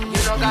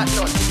 You don't got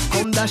none.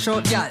 Come dash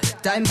out, gal.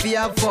 Time for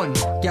have fun.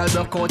 Gal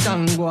broke out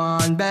and go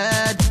on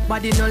bed.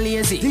 Body no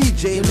lazy.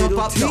 DJ you no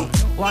pop down.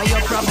 Why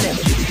your problem?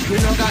 You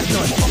no got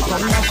none.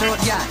 Come dash out,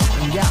 gal.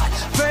 Yeah.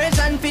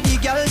 Version for the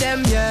gal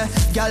them, yeah.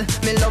 Gal,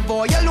 me love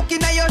how you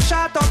looking at your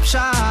shot up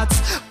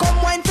shots.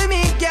 Come wine for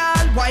me, gal.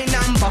 Wine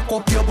and back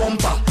up your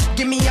bumper.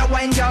 Give me a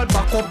wine, gal.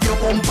 Back up your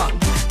bumper.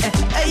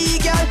 Hey,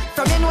 gal.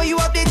 From you know you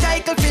have the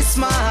title for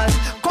small.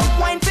 Come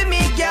wine for me,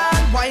 gal.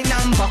 Wine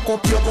and back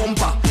up your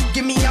bumper.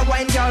 Give me a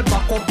wine, girl,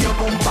 back up your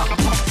bumper.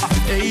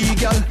 Hey,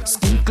 girl,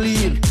 skin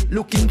clean,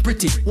 looking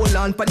pretty. Hold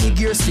on for the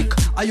gear stick.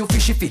 Are you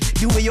fishy fit?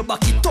 The way you back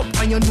it up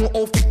and you know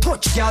how to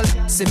touch, girl.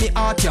 Say me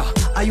out ya.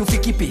 Are you fi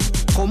keep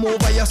it? Come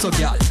over here, so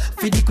girl.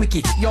 For the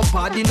quickie, your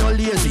body no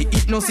lazy,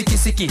 it no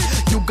sicky.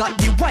 You got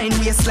the wine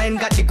waistline,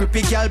 got the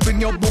grippy, girl.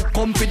 Bring your book,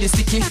 come for the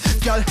sticky,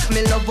 girl.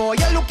 Me love how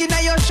you looking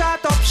at your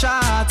shot up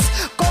shots.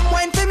 Come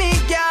wine for me,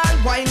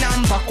 girl. Wine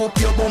and back up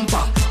your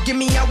bumper. Give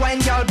me a wine,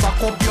 girl,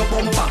 back up your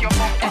bumper.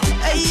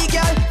 Hey,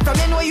 girl, from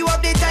you know you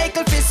have the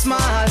title for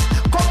small.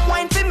 Come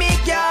wine for me,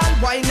 girl.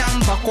 Wine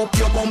and back up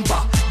your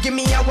bumper. Give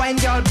me a wine,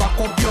 girl, back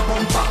up your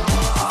bumper.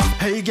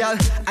 Hey, girl,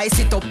 I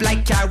sit up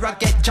like Cara,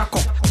 get jack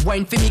up.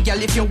 Wine for me,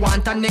 girl, if you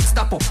want a next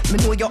step up. Me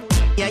know you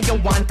and you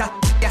want that.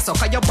 Yes, so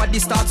cause your body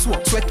starts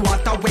work, sweat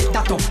water, wet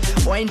that up.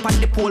 Wine pan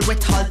the pole,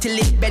 wet hall till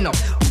it bend up.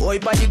 Boy,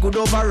 body good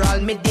overall,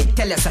 me did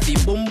tell us if you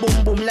boom,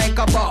 boom, boom like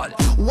a ball.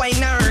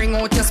 Wine and ring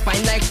out your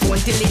spine like phone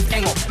till it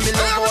hang up. Me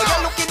love how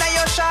you looking at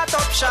your shot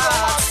up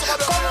shots.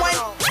 Come wine.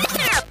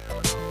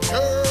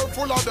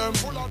 Full of them.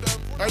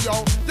 Hey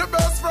yo, your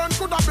best friend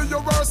could have been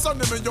your worst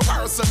enemy. Your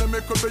worst enemy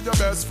could be your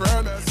best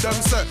friend. Them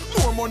say,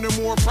 more money,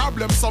 more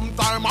problems.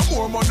 Sometime,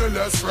 more money,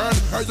 less friend.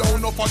 Hey yo,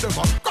 enough of them.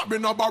 Crab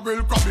in a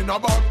barrel, crab in a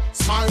bag.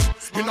 Smile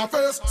in a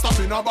face, stop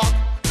in a back.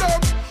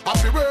 Them,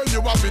 happy way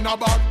you have in a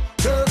bag.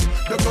 Them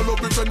don't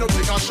love it when you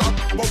take a shot.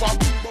 But what?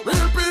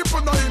 Real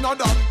people know in a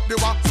that. They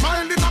were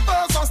smiling in a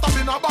face and stop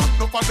in a back.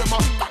 Enough of them.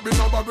 Crab in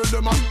a barrel,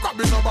 them. Crab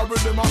in a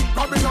barrel, them.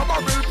 Crab in a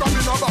barrel, crab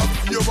in a bag.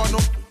 You wanna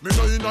know? Me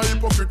know in a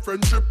hypocrite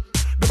friendship.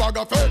 The bag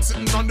of fake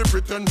sitting on the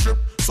pretend trip.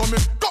 So me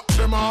cut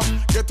them off,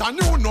 get a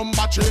new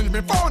number, change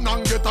me phone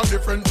and get a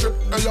different trip.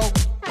 Hey yo,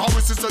 how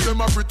we see say them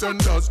a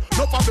pretenders.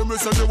 Enough of them we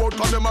say they won't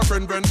call them a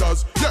friend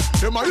vendors. Yeah,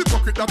 them a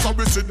hypocrite, that's how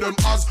we see them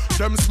as.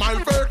 Them smile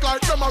fake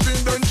like them have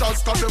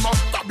indentures. Cause them a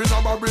stab in a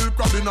barrel,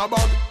 crab in a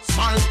bag.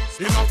 Smile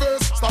in a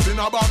face, stab in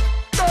a bag.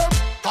 Them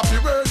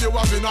happy way you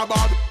have in a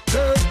bag.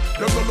 Them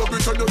don't love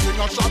it when you take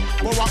a shot.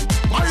 But what?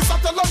 My is a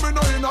tell them me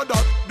no in a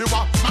that. They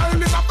were smile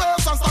in a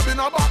face and stab in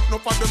a bag.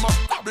 Enough of them a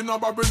crab in a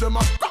barrel, them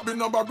a crab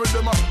in a barrel,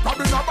 them a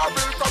crab in a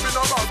barrel, crab in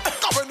a bag.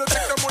 Cause when you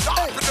think them would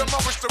have with them a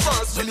wish the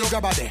worst. When you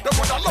grab a there,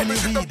 let me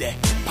read there.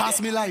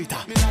 Pass me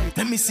lighter,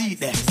 let me see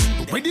there.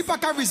 Ready for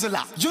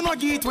Carizla, you know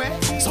get where.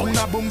 Sound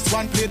a bumps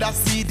one play that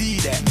CD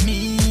there.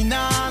 Me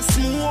nah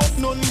smoke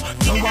none,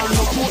 no one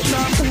no put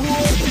nah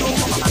smoke none.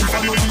 If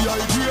I know the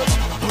high grade,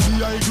 the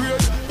high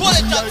grade. Pull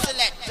it up,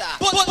 selector.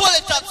 Pull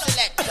it up,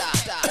 selector.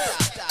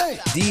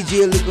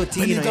 DJ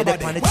Ligotino, you're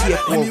the on the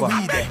takeover.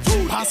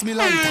 Pass me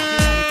lighter,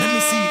 let me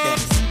see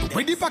there.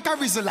 Ready for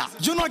Carizla,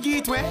 you know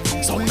get where.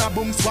 Sound a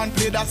bumps one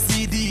play that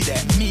CD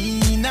there. Me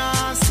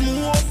nah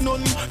smoke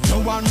none, no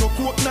one no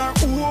coke nor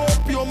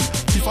opium.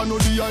 If I know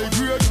the high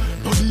grade,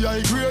 no the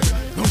high grade,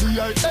 no the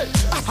high. Hey,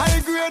 high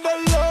grade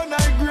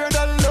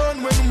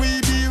alone when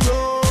we be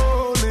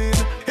rolling.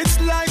 It's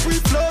like we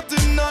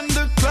floating on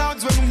the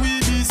clouds when we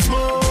be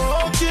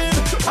smoking.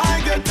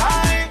 I get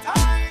high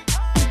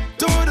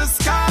to the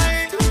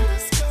sky.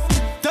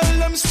 Tell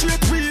them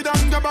straight weed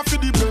and grab a for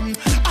the brim.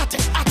 At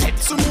it,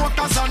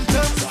 smokers and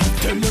them.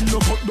 Tell them no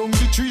cut down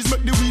the trees,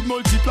 make the weed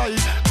multiply.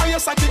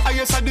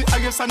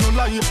 I no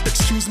lie.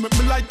 Excuse me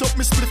light up,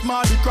 me split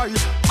my the cry.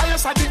 I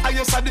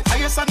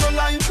no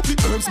lie. The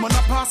herbs man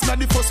a pass me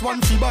the first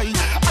one fi buy.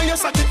 I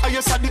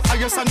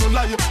no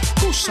lie.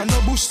 Push and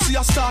no bush, see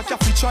a start ya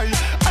fi try.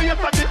 I no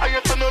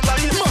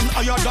lie. Man,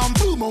 I damn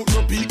boom out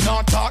no peak,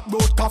 not talk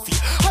about coffee.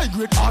 High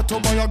grade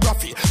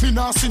autobiography. Me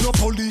nah see no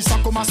police,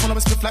 I come and swallow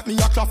me split like me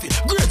a coffee.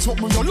 Great smoke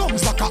me your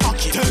lungs like a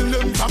hockey. Tell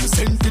them from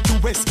Century to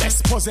West,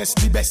 best possess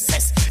the best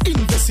cess.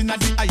 Invest in a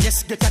the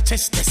highest, get a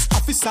chest test.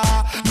 Officer,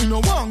 me no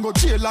want go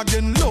jail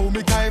again, low,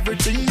 make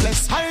everything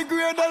less. High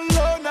grade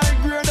alone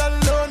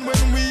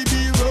when we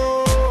be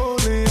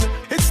rolling.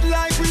 It's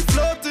like we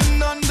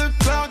floating on the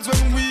clouds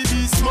when we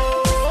be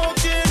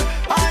smoking.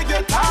 I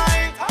get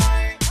high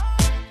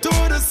to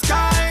the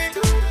sky.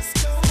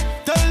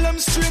 Tell them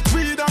straight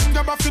weed and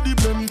grab a for the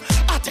brim.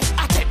 At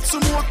it,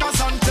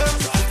 smokers and them.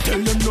 Tell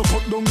them no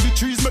cut down the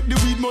trees, make the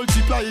weed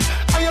multiply.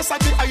 I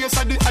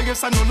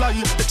no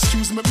lie.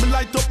 Excuse me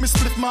light up, me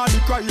split my the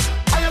cry.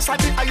 I no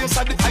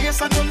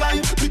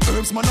lie. The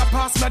herbs man a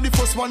pass me the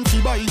first one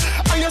fi buy.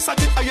 I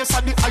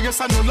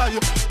no lie.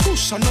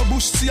 Push and no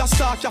bush, see a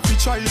start ya fi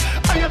try.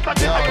 I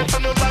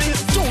no lie.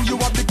 Don't you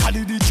have the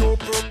Cali, the Joe,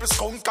 purpose,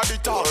 conquer the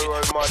target.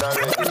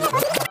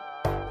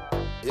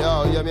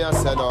 Yo, hear me a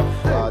say no,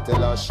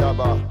 tell a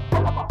Shabba.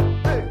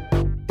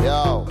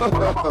 Yo,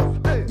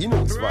 you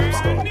know it's vibes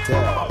don't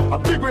tell.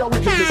 I'm big way we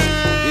can listen.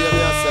 Hear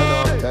me a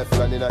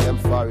Teflon in them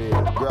forehead.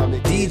 Grammy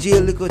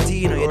DJ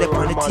Licotino, you're the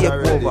on the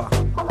takeover.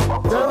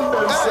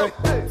 Them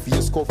say,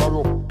 face cover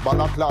up,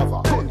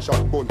 balaclava,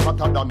 gunshot bun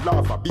hotter than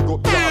lava. Big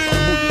up lava,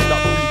 bullet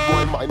that read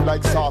boy mind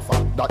like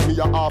Safa. That me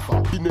a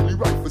offer, Pinelli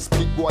rifle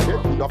split boy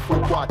head in a full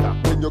quarter.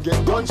 When you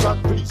get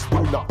gunshot, please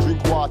do not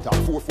drink water.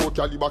 4-4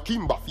 caliber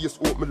Kimber, face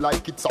open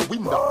like it's a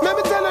window. Let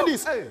me tell you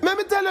this, let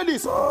me tell you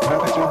this.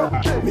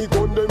 Me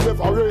gun them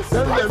never race.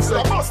 Tell them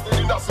say, busted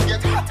in us to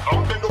get hot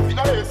and bend up in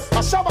a race.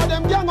 A shabba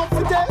them gang up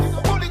for death.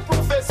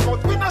 Bulletproof vest,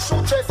 but we not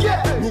shoot chest.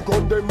 Yeah, me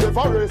gun them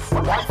never race.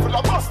 Rifle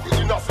a busted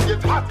in us to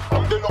get hot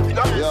and bend up in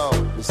a race. Yo,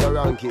 Mr.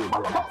 Ranking,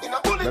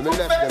 let me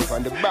left them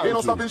from the bank. You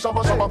know, stop in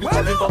shabba shabba, bitch,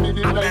 I think I'm in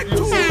the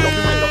 90s.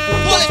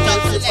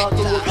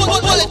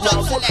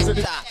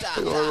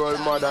 Roll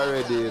mad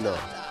already, you know.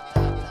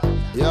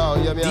 Yo,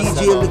 me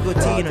DJ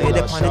Licotino, you're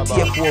the on the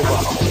takeover.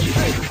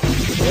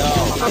 Yo,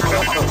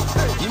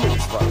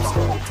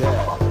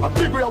 I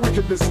think we are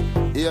wickedness.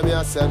 Hear me,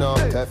 I say no.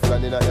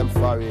 Teflon in them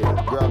forehead.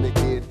 Grammy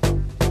kid.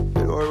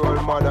 You know,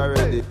 roll mad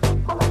already.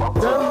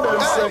 Them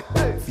say,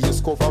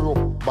 face cover up,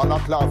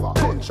 balaclava,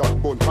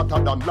 gunshot bun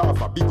hotter than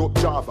lava. Big up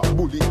Java,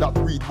 bullet that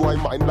read boy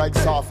mind like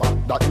Safa.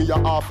 That me a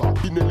offer,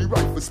 Pinelli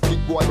rifle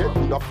split boy head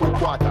in a full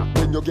quarter.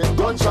 When you get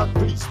gunshot,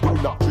 please do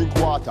not drink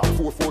water.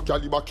 4-4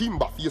 caliber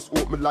Kimber, face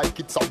open like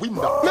it's a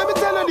window. Let me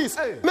tell you this,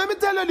 let me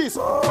tell you this.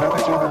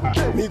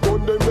 Me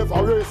gun them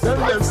never race. Tell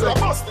them say,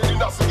 busted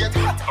in us to get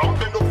hot and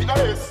bend up in a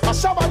race. A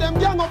shabba them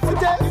gang up for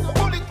death.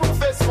 Bulletproof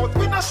vest, but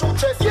we not shoot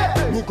chest.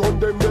 Yeah, me gun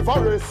them never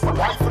race.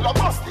 Rifle a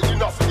busted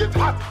in us to get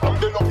hot and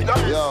bend up in a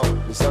race. Yo,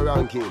 Mr.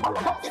 Ranking,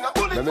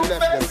 let me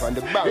left them from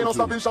the bank. You know,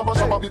 stop in shabba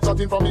shabba, bitch,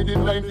 chatting from me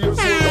in 9 years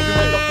old.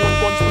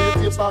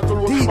 Start to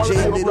roll.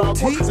 DJ Little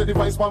T. Say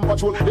device one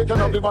patrol. They can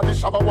have the body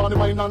shabba, one the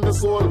mind and the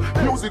soul.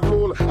 Music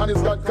roll and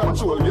it's got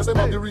control. Yes, I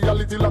know the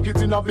reality, lock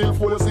it in a bill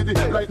for the city.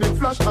 Lightning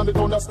flash and the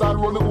thunder start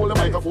roll. Hold the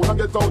microphone and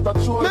get out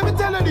that show. Let me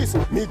tell you this,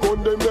 me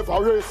gun them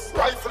never race.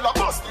 Rifle a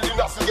busted in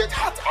us to get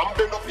hot and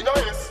bend up in a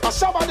race. A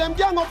shabba them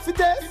gang up for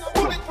death.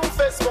 Bulletproof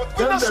vest, but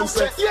we not shoot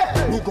chest.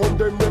 Yeah, me gun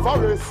them never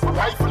race.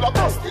 Rifle a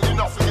busted in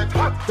us to get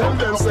hot and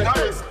bend up in a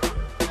race.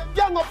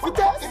 Gang up for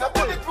death in a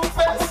bulletproof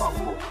vest.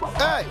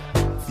 Hey.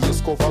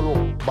 Face cover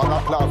up,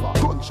 balaclava,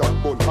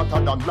 gunshot bun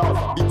hotter than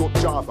lava. Big up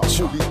Java,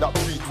 bullet that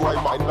read boy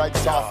mind like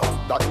Safa.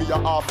 That me a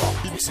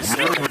offer. This is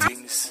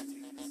things.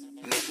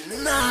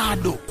 Nah,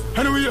 do.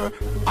 Anyway,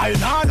 I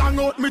nah hang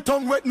out me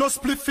tongue wet no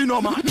spliffy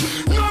no man.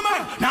 No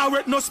man, now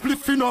wet no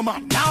spliffy no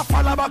man. Now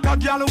follow back a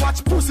girl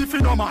watch pussy fi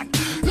no man.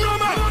 No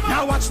man,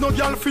 now watch no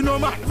girl fi no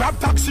man. Grab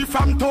taxi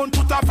from town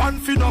put a van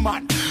fi no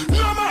man.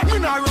 No man, me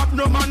nah rap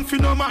no man fi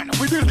no man.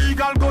 With the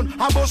legal gun,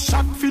 I bust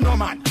shot fi no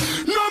man.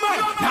 No man,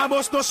 now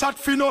bust no shot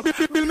fi no.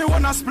 Bill me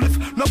wanna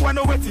spliff, no boy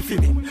no wetty fi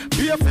me.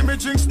 Beer fi me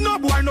drinks, no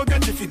boy no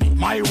getty fi me.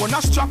 My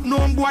wanna strap,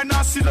 no boy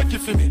nah select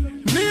fi me.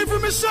 Me for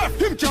myself,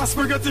 him can't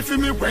spaghetti for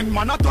me. When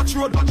man a touch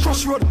road,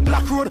 crush road,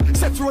 black road,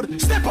 set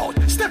road, step out,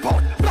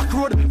 black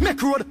road,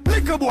 make road,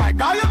 liquor boy,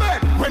 guy your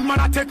bed. When man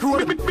a take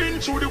road, been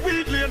through the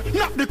weed lane,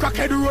 not the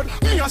crackhead road.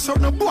 Me a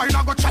certain boy,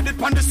 now go chat it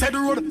on the said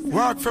road.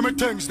 Work for me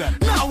things then.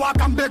 Now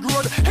walk on beg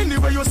road,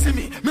 anywhere you see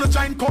me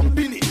join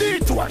company.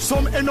 Detour,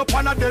 some end up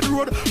on a dead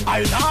road.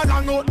 I nah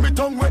hang out me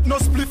tongue with no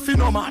spliffy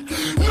no man.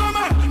 No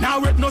man, now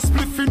with no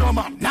spliffy no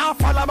man. Now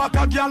follow back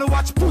a girl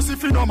watch pussy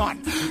fi no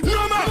man.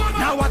 No man,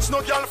 now watch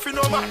no girl fi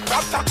no man.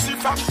 Grab taxi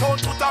from town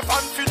put a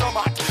van fi no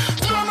man.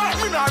 No man,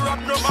 we nah rob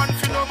no man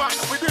fi no man.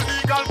 With the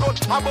legal gun,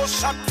 I bust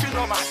shot fi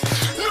no man.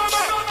 No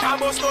man, I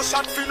bust no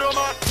shot fi no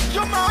man.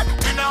 You mad?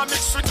 We nah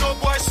mix with no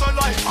boy so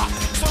lifer.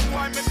 Some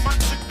boy make man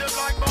chick them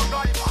like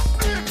MacGyver.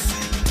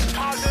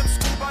 Call them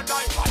scuba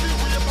diver. The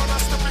way man a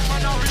stepping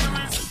man a real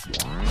risk.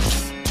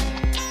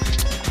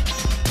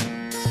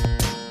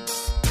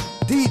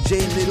 DJ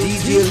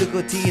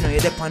Licotino,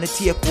 you're the on the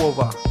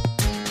takeover.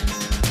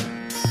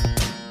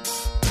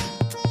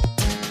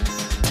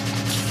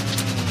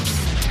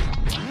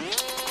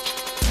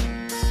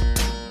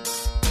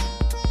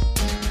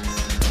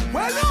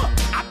 Well, no,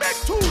 I beg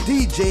to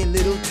DJ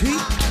Little T.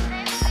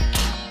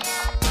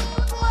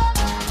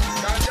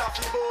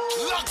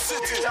 Lock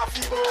City.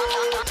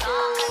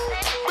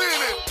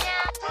 Meaning,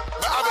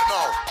 I have it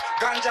now.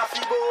 Ganja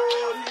fibo,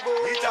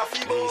 Ita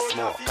fibo. Me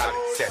smoke,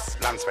 cannabis, cess,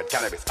 Lansford,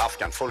 cannabis,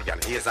 Afghan, full gun,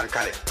 haze and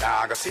canic. Now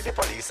I go see the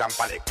police and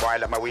panic.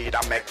 Boil up my weed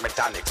and make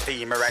metallic.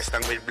 Steam my rice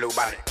down with blue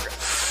bannick.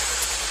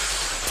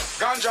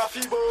 Ganja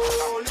fibo,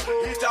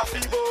 Ita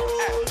fibo.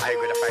 I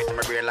go to fight in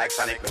my brain like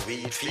Sonic. My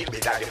weed fleet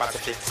big like the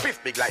Pacific.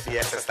 Swift big like the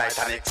SS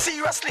Titanic.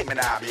 Seriously, me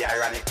nah be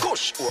ironic.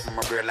 Kush, open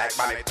my brain like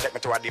Bannock. Take me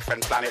to a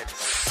different planet.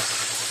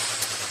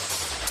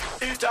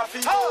 Ita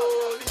fibo,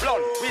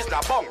 blunt,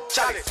 Whistler, bong,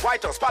 chalice,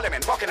 White House,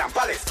 Parliament, Buckingham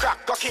Palace, crack,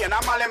 cocaine,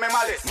 and Malay me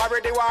malice,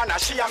 marijuana,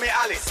 she and me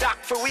Alice,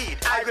 stack for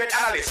weed, high grade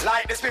analyst,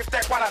 like the Swift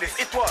Tech one of this,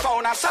 it was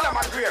found on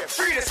Solomon grave,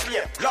 free the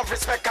slave, love,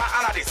 respect, and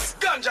honor this,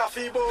 ganja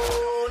fibo,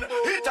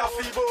 Ita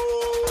fibo,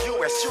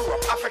 US,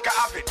 Europe, Africa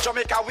have it,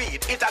 Jamaica weed,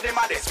 Ita the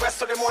maddest,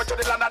 west to the more to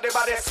the land of the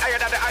baddest, higher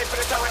than the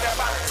Eiffel Tower with the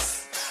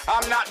Paris.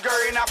 I'm not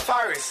growing up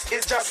Paris,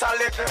 it's just a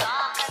little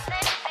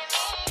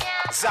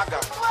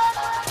Zaga.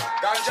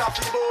 Ganja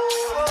Fibo,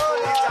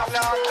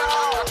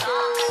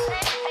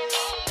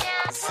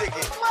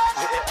 Ziggy,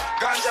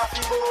 Ganja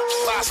Fibo,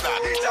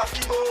 Lita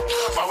Fibo,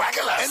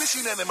 Miraculous. Any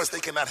sheen and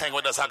mistaken not hang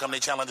with us. How come they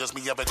challenge us?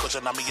 Me ever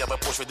cushion, not me ever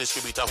push for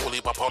distributor. Holy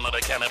opponent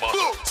of the cannibal.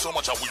 So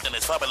much of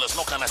weakness is fabulous.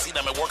 No kind of see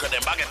them and worker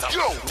than bagging up.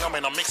 You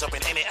mean no mix up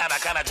in any other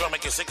kind of drum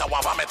make you sick. I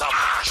want vomit up.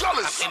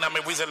 In me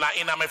reason, like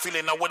in me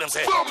feeling, no with them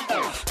say.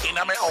 In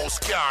me old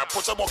scar,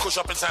 put some more cush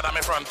up inside of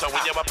me front. We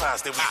never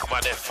pass the week,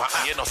 but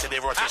you know, see the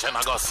rotation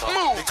I got some.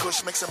 The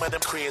kush makes some of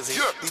them crazy.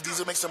 The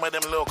diesel makes some of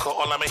them local.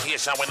 All I'm here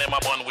when them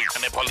are born weak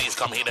and the police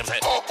come here them say.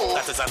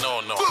 That is a no.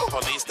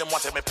 Police them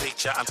want me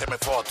picture and take me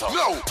photo.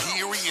 No,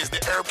 here he is,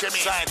 the herb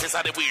chemist. Scientists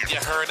are the weird. You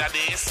heard of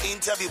this?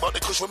 Interview about the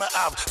kush we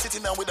have.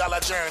 Sitting down with all the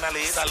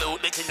journalists.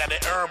 Salute the king of the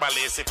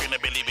herbalist. If you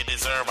don't believe it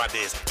deserve of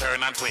this.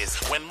 Turn and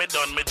twist. When me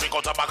done, me drink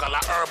out a bottle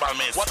of herbal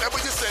mist. Whatever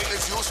you say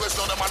is useless.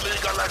 None of them are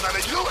legal like in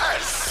the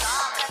US.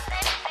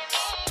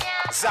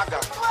 Zaga,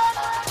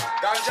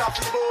 Ganja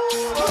Fibo,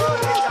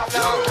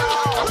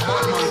 a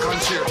bad man can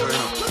share, you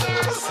know.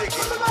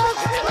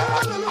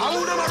 How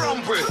would I run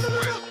with?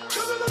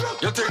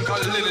 You think a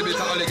little bit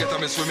of alligator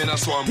me swim in a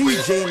swamp?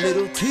 DJ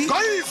Little T.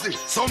 Easy.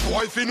 Some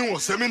boy fi know.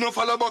 Say me no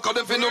follow back of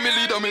them fi know me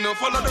leader. Me no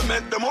follow them.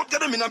 Make them out.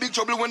 Get them in a big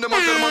trouble when them out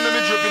tell them and them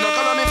me drip in a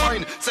color me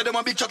fine. Say them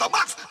a big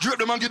chatterbox. Drape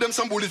them and give them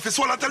some bullets. Fi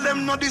swallow tell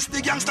them no this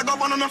the gangster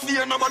governor no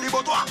fear nobody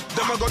but what.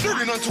 Them a go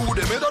during and two.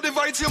 Them made a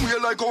divide same way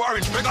like a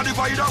orange. Make a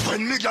divider.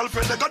 When me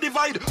girlfriend they got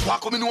divide.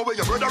 Walk come in where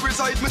your brother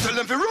reside. Me tell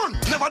them fi run.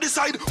 Never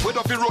decide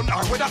whether fi run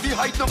or whether fi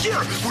hide. No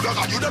care. Could I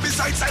got you there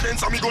beside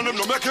silence and me gun them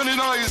no make any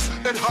noise.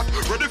 Head hot.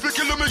 Ready fi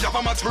kill them. Me have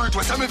a mad spirit.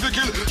 Me fi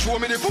kill, show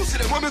me the pussy,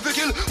 them want me fi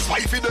kill.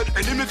 Spy fi dead,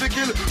 enemy fi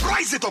kill.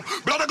 Rise it up,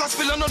 blood I got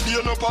spill and no day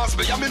no pass.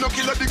 Me me no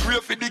kill at the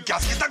grave fi the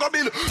casket I go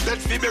bill. Dead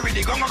fi bury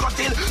the gun I got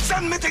till.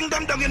 Send me thing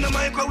them down in the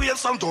microwave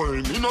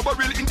sometime. Me no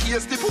barrel in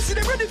case the pussy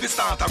them ready fi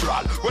start a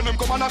brawl. When them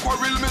come on a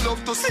quarrel, me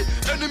love to see.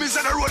 Enemies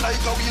in a road like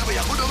a wheel. We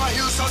a put on a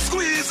hill so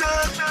squeeze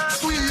it,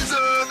 squeeze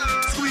it,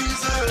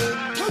 squeeze it.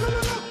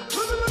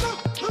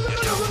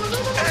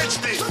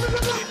 HD,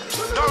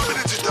 Dolby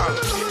Digital,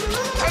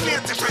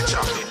 1080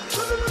 picture.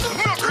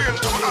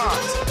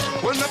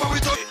 Whenever we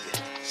talk,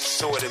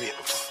 so what they mean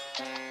before.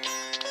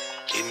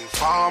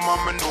 Informer,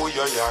 me know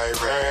your eye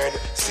red.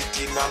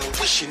 Sitting and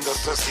wishing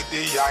just to see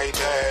the eye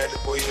dead.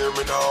 Boy, hear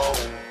me now.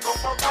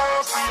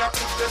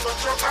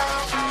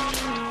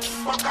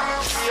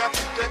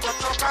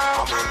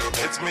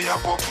 It's me a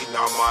pop in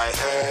my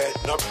head.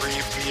 No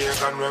prepare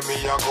and when me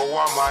a go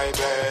on my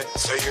bed.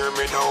 So hear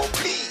me now,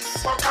 please.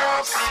 All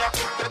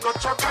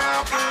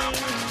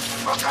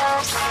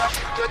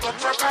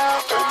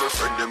my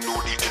friend them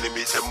know the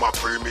enemies. Them a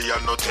pray me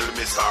and not tell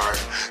me sorry.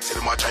 Say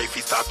them a try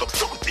to start up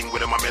something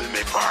with them a mail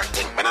me part.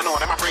 Think me I know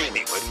them a pray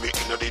me when me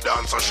in the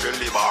dance and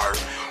Shirley bar.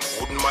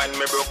 Wouldn't mind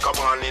me broke a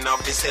morning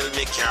of the sell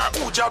me car.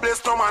 Who Jah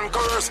bless no man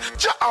curse.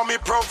 Jah me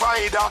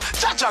provider.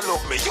 Jah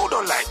love me, you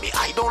don't like me,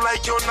 I don't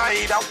like you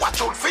neither. Watch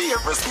out for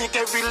every snake,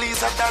 every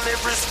lizard and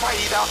every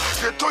spider.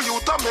 Get to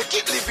you to make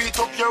it live it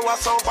up, you're a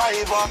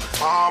survivor.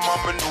 Mama,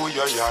 me know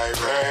your eye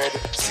red.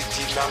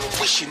 Sitting and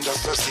wishing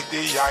just to see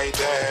the eye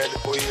dead.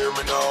 Oh, hear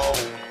me now.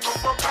 Pull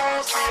it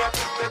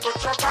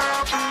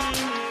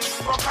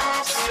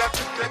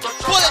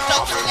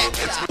up,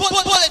 selector.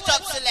 Pull it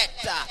up,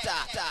 selector.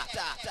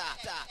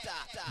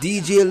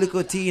 DJ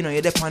Little T, you know,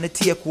 you're there on the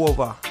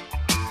takeover.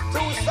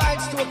 Two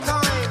sides to a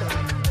coin,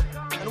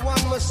 and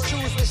one must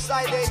choose which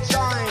side they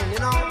join, you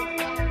know?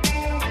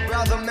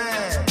 Brother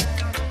man.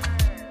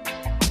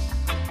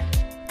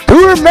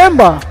 Do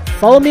remember,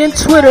 follow me on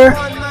Twitter,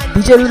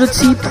 DJ Little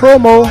T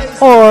Promo,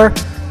 or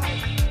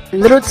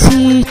Little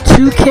T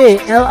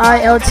 2K,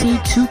 LILT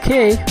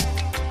 2K.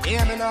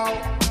 Hear me now.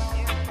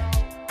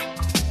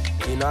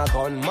 In a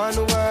gunman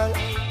world,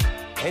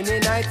 any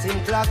night in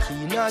clock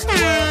he not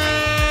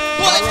work.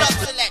 Pull it up,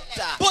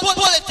 selector. Pull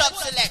it up,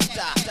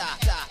 selector.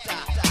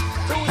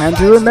 And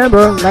do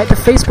remember, like the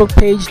Facebook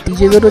page,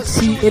 DJ Little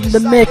T in the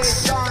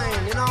Mix.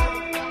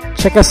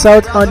 Check us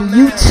out on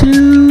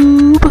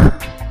YouTube,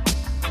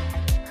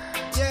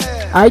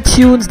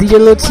 iTunes, DJ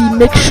Little T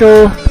Mix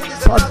Show,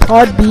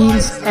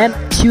 Podbeans, and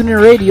TuneIn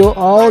Radio,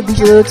 all DJ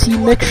Little T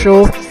Mix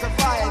Show.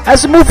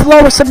 As we move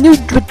forward with some new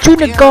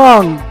Junior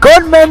Gong,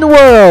 Gunman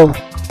World.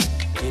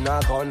 In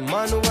a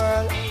gunman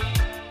world,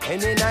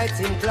 any night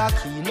in clock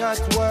he not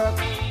work.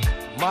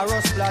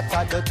 Marrow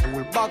splatter the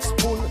toolbox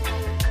full.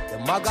 The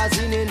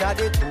magazine in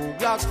the 2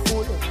 blocks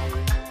full.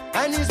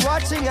 And he's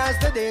watching as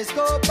the days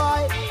go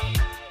by.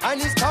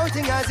 And he's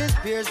counting as his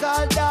peers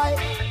all die.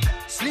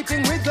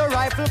 Sleeping with the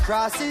rifle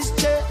across his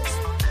chest.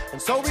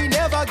 And so he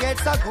never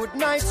gets a good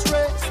night's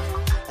rest.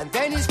 And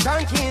then he's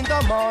cranky in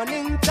the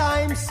morning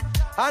times.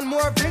 And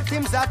more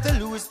victims have to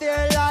lose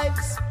their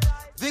lives.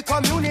 The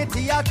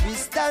community a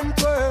twist and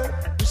twirl,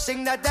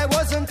 wishing that I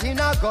wasn't in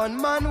a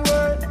gunman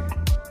world.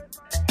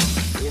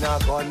 In a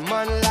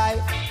gunman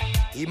life,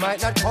 he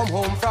might not come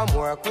home from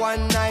work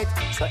one night.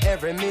 So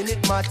every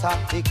minute matter,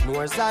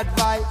 ignores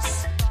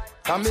advice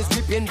from his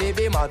weeping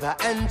baby mother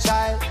and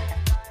child.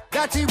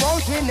 That he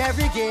won't win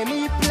every game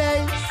he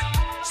plays.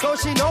 So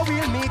she know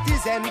we'll meet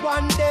his end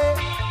one day.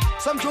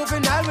 Some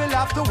juvenile will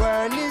have to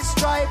earn his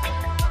stripe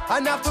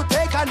and have to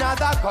take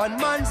another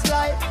gunman's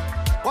life.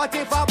 What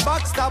if a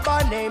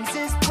backstabber names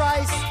his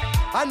price?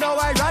 And how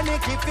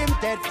ironic if him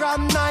dead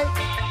from night.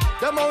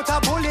 The amount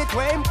of bullet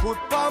where him put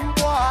from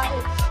boy.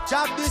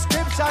 Job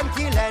description,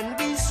 kill and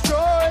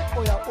destroy.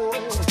 Oh yeah, oh.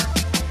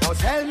 Now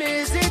tell me,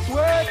 is it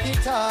worth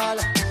it all?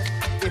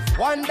 If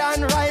one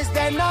done rise,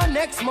 then the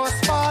next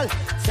must fall.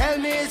 Tell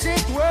me, is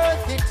it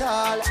worth it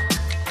all?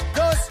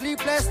 Those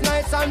sleepless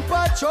nights and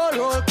patrol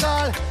roll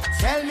call.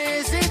 Tell me,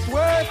 is it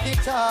worth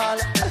it all?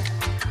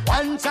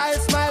 One child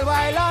smile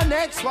while our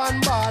next one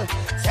ball.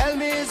 Tell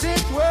me, is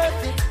it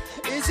worth it?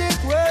 Is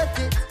it worth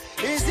it?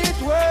 Is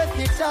it worth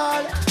it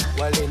all?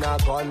 Well, in a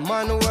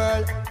gunman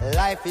world,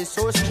 life is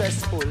so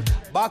stressful.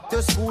 Back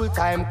to school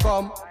time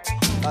come.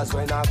 Cause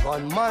when a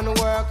gunman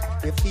work,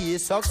 if he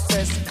is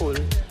successful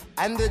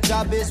and the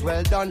job is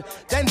well done,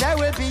 then there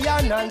will be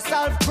an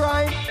unsolved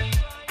crime.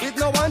 With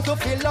no one to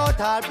fill out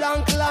our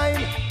blank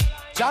line.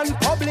 John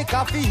Public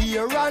a fi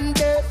here and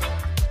there.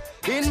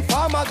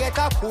 Informer get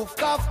a poof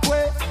cough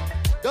quick.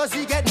 Does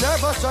he get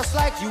nervous just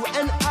like you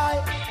and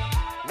I?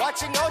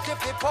 Watching out if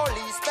the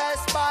police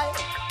pass by.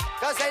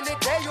 Cause any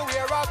day you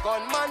hear a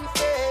gunman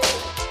face,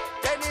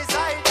 then it's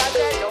either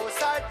dead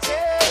house or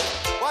jail.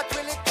 What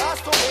will it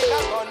cost to make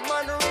a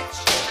gunman rich?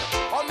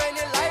 How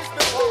many lives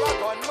before a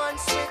gunman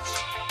switch?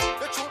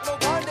 The truth no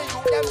wonder you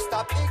them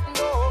stop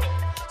ignore.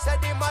 Said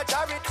the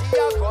majority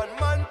a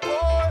gunman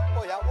poor.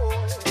 Oh yeah, oh.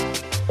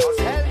 Cause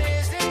tell me,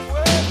 is it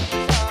worth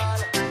it all?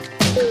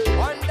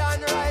 One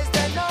done rise,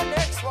 then the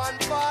next one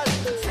fall.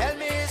 Tell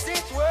me, is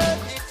it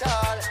worth it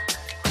all?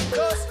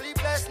 Those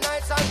sleepless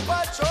nights and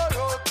patrol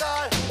roll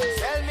call.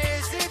 Tell me,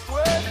 is it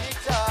worth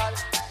it all?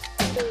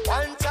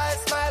 One child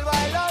smile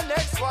while the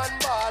next one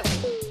ball.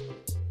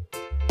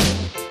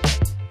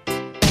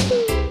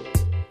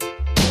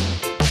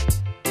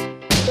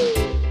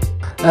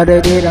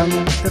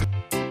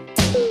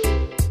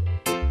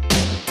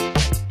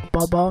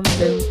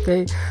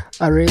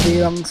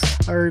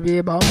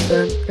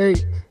 Hey,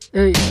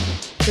 hey,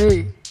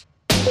 hey.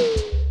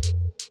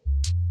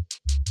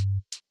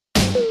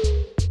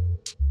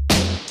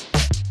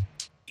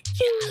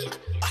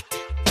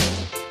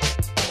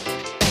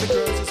 The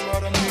girls is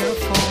what I'm here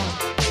for.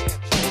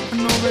 I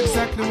know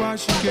exactly what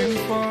she came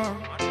for.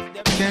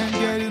 Can't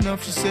get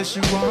enough, she says she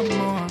want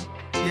more.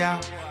 Yeah,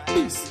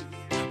 peace.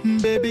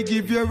 Baby,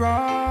 give your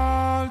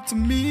all to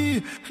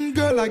me.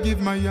 Girl, I give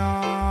my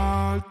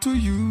all to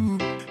you.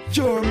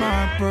 You're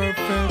my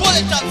perfect. Pull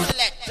it up,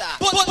 selector.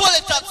 Pull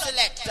it up,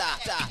 selector.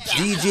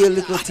 DJ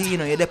Little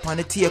Tino, you're there on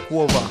the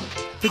takeover.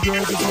 The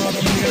girls is what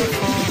I'm here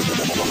for.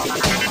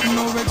 I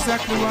know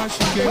exactly what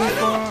she came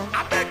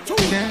for.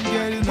 Can't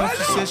get enough,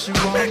 she says she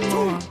want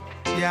more.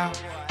 Yeah,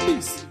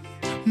 peace.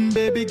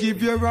 Baby,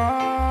 give your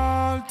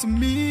all to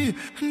me.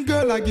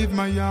 Girl, I give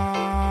my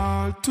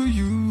all to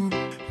you.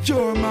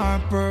 You're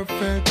my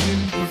perfect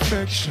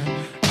imperfection.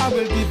 I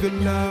will give you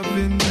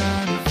loving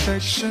and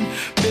affection.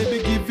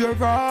 Baby, give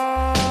your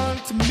all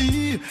to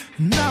me,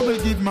 and I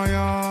will give my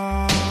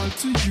all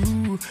to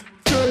you.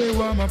 Girl,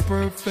 you are my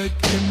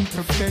perfect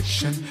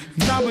imperfection,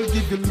 and I will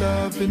give you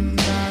loving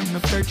and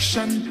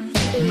affection.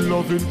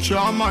 Loving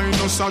charm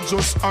minus are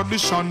just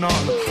additional.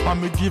 And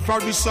me give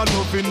her this a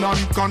loving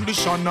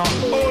unconditional.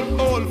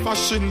 Old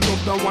fashioned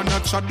love, the one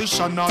that's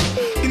traditional.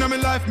 In my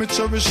life me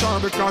cherish her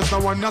because the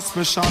one that's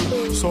special.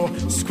 So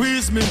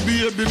squeeze me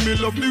baby, me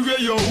love the way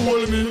you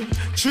hold me.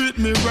 Treat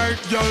me right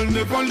girl,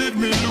 never leave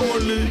me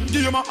lonely.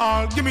 Give you my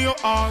all, give me your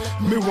all.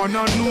 Me one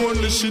and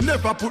only, she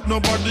never put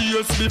nobody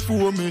else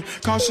before me.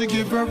 Cause she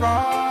give her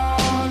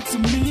all to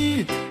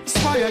me. That's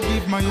why I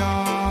give my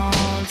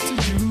all to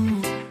you.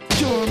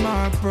 You're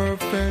my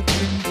perfect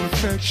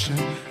imperfection.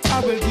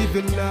 I will give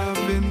you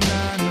loving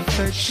and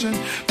affection.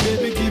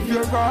 Baby, give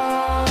your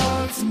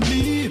all to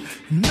me,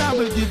 and I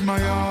will give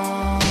my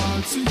all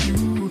to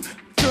you.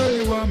 Girl,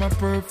 you are my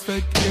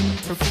perfect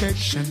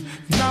imperfection,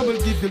 and I will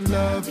give you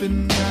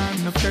loving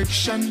and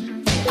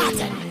affection.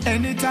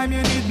 Anytime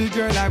you need me,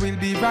 girl, I will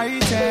be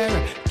right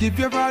there. Give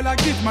your all, I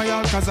give my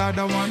all, cause I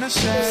don't wanna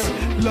share.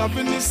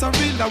 Loving is a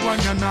real one,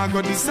 you're not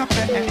gonna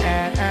disappear.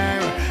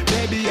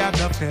 Baby, have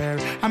no fear.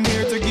 I'm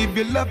here to give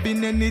you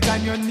loving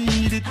anytime you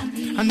need it.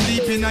 And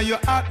deep in your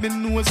heart, me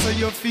know so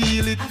you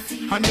feel it.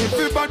 And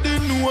everybody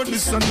know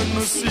this and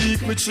no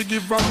secret. She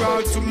give her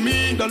all to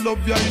me, the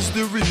love ya is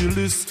the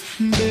realest.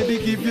 Baby,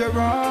 give your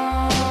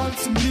all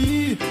to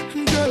me,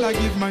 girl, I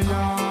give my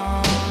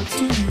all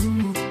to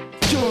you.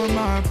 You're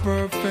my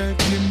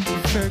perfect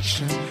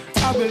imperfection.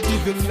 I will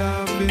give you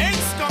love in it's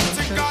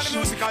something called the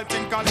musical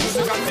thing, called the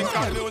musical thing,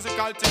 called the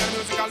musical thing, the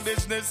musical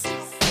business.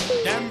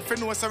 Them fi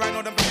know so right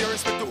now them fi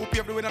respect to who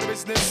pave the way in the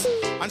business.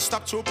 And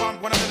stop choke on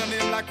one of the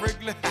name like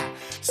Wrigley.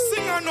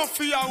 Sing enough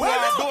for your war,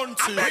 don't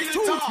you?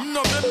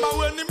 No remember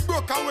when him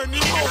broke and when he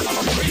out.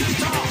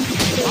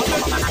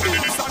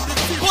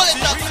 Pull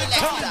it up,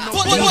 selector.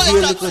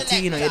 DJ Little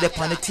Tino, you're there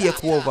on the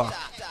takeover.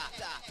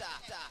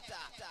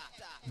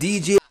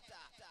 DJ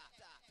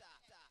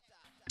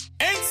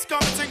Ain't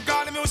something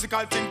called the musical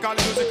musical thing, call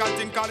the musical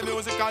thing, call the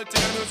musical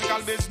thing, and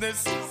musical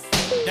business.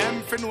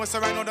 Them fi know say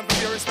right now them fi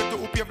pay respect to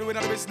who pave the way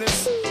in the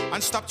business.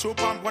 And stop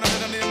choke on one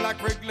another name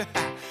like Wrigley.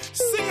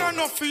 Sing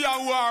enough for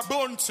your war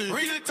bounty.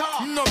 Real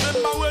talk. No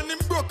remember when him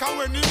broke and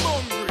when him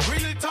hungry.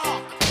 Real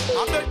talk.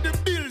 I bet the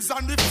bills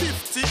and the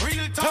 50.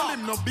 Real talk. Tell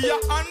him no be a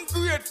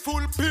ungrateful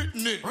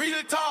pitney.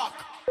 Real talk.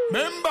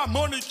 Remember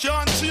money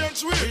can't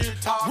change we.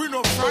 We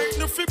no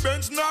frightened if it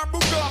Benz nor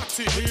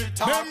Bugatti.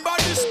 Remember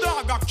this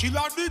dog a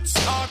killer did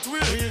start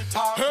with.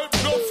 Help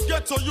enough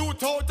get to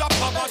youth out of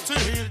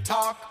poverty.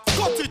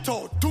 Cut it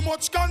out, too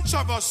much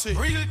controversy.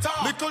 Real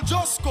talk. Little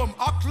just come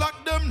act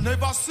like them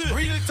never see.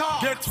 Real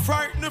talk. Get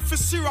frightened if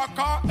it's Syrac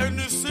or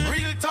NEC.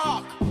 Real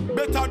talk.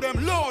 Better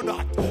them low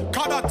that,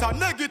 cause that a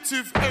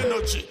negative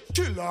energy.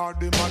 Kill all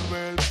the man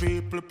well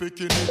people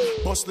picking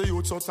it. Bust the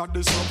youths out of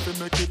the slump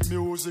to make it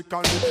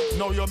musically.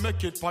 Now you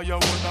make it for your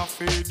own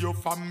feed your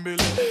family.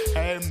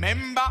 Hey,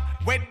 remember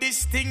where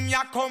this thing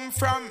ya come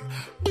from?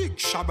 Big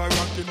Shabba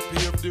Rankin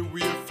paved the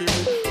way for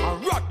me.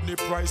 And Rodney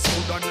Price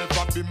could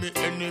never be me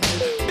enemy.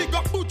 Big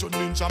up Buju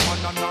Ninja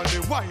Man and all the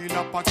wild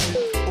Apache.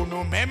 Oh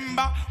no,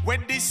 remember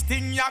where this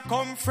thing ya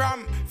come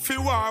from? Fi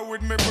war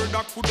with me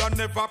brother coulda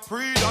never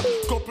pre that.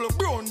 Couple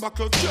brown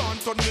buckle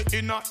can't turn me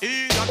in a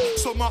idiot.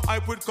 Some a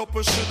hype with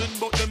couple shilling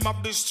but them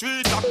up the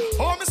street.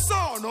 Oh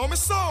my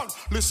son,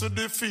 listen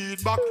the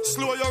feedback.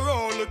 Slow your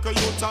roll like a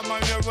youth of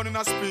mine, you're running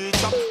a speed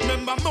up.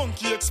 Remember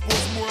monkey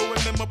expose more when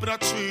them up in a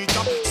tree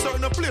top.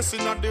 Certain place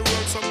in the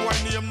world some boy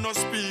name no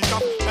speak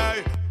up.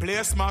 Hey,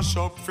 play smash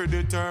up for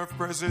the turf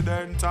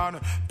president and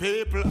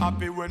people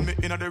happy when me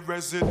in the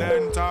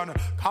resident and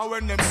how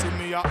when them see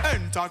me a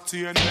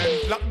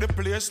entertainment. Lock the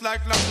place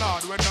like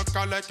landlord when I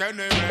collect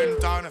any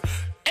rent and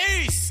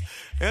Ace,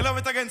 you love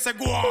it again, say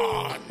go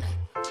on.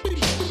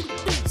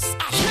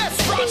 Yes,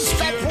 from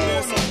step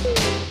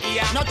one.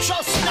 Yeah. Not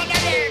trust none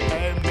of them.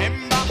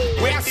 Remember,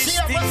 we are see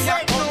our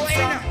friend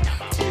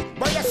doing,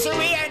 but you see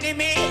we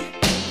enemy.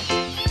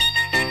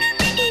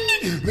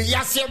 We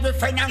are see we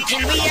friend and kill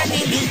we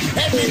enemy.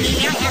 Enemy,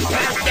 and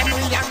attack them,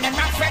 we and them a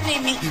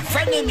frenemy.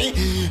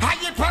 A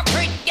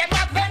hypocrite, them a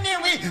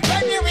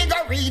enemy go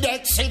read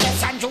it, see the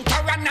Sanju to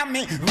run on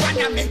me,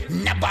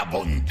 never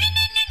bun.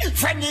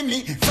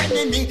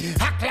 Frenemy,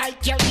 act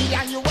like you're real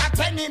and you a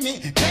penny me.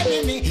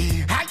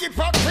 A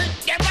hypocrite,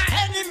 them a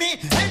enemy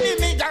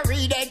go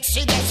read it,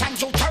 see the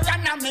Sanju to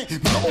run on me.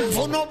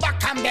 Move no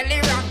back and belly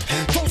rock,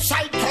 two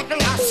side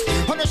cutlass,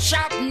 on a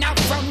sharp now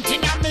front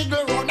in a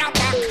middle road a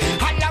back.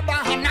 A lava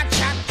and a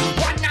chat,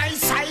 one eye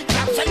side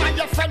claps, and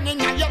your friend in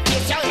your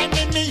face, your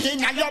enemy in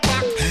your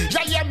back.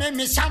 Yeah, me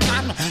miss a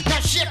man, no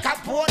shake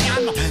up one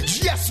arm.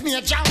 Yes, me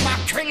a jam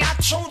mackerel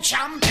a true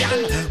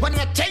champion. When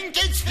you think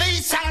it's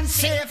peace and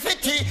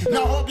safety,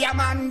 no hope your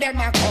man them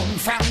a come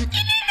from.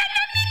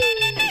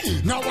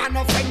 No one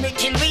of friend me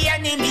kill we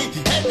enemy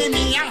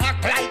and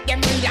act like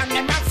them we and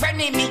them a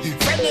frenemy.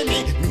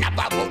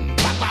 Nababum,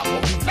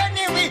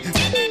 frenemy.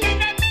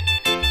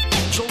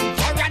 True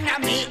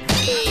enemy,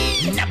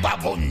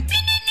 nababum.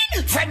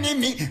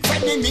 Frenemy,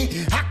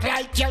 act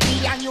like you're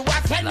real and you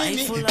are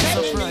frenemy.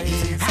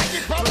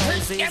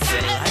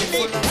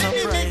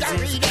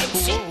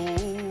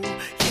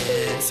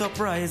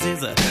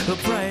 Surprises,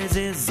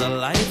 a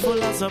life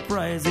full of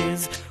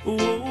surprises.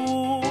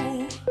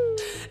 Ooh,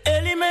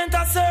 element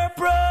of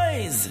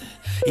surprise.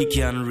 He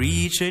can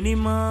reach any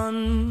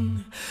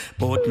man,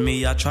 but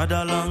me I trod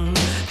along,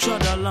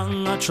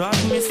 I trod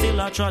me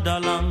still I trod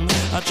along.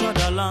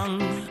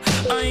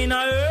 I in a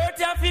earth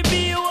you have to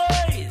be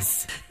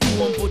wise. You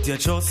won't put your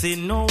trust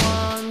in no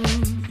one.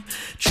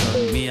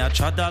 Trod me I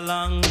trod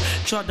along,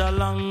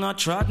 I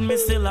trod me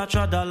still I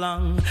trod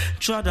along.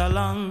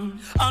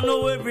 I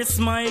know every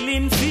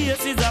smiling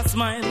face is a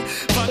smile.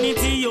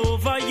 Vanity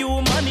over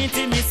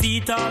humanity, me see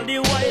it all the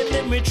while.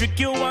 Let me trick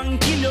you and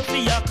kill you for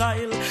your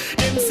Kyle.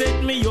 Them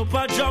set me up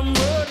a drum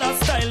roller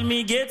style,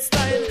 me get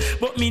style,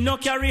 but me no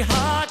carry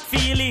hard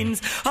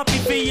feelings. Happy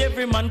for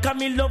every man, cause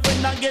me love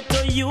when I get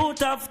to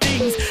youth of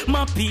things.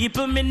 My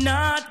people, me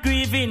not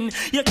grieving.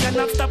 You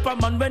cannot stop a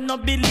man when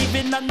not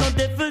believing and no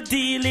devil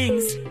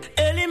dealings.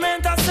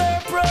 Element of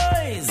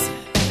surprise,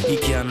 he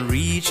can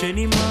reach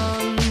any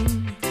man,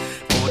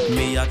 but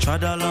me I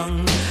trod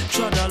along,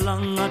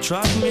 I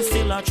trod me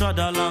still I trod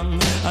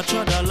along.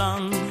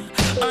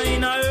 I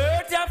in a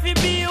earth you have to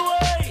be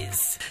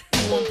wise.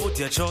 You won't put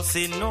your trust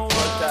in no one.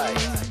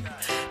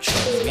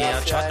 Trust me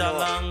I trod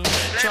along,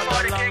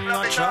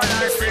 I trod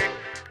me still.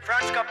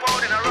 France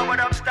Capone in a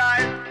rubber-dub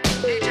style.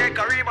 DJ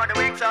Kareem on the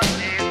wings of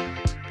steel.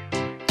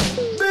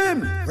 Bim,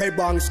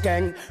 Ray-Bong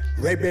Skeng,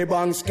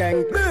 Ray-Bong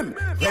Skeng, Bim,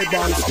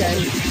 Ray-Bong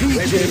Skeng,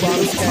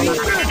 Ray-Bong Skeng,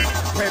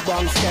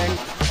 Ray-Bong Skeng,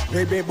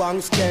 Ray-Bong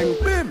Skeng,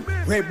 Bim,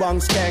 Ray-Bong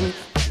Skeng,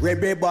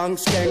 Ray-Bong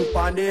Skeng,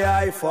 on the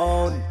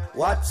iPhone.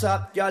 What's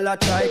up, y'all? I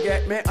try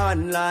get me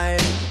online.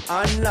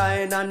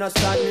 Online, and no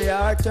Stanley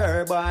or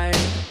Turbine.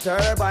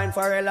 Turbine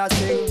for Ella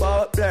sing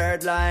about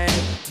blurred line.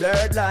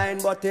 Blurred line,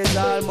 but it's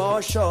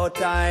almost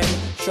showtime.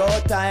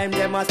 Showtime,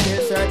 them a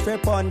still search for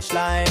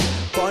punchline.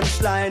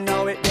 Punchline,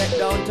 now it get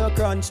down to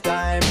crunch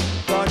time.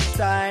 Crunch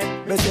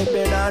time, me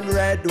sipping on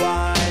red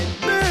wine.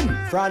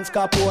 Franz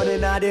Capone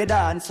inna the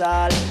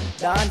dancehall.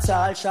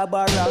 Dancehall,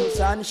 Shabba Ranks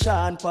and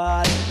Sean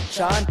Paul.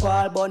 Sean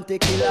Paul, Bounty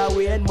Killer,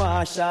 Wayne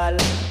Marshall.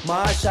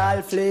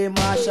 Marshall, Flea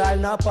Marshall,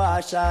 no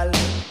partial.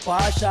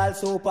 Partial,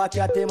 Super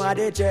Cat, him a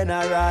the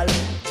general.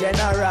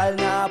 General,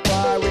 na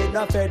par with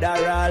no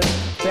federal.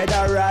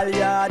 Federal,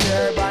 yard,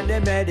 urban, the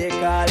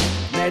medical.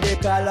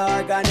 Medical,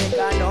 organic,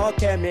 and no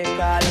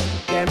chemical.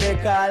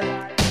 Chemical,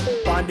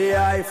 on the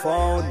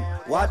iPhone.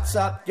 What's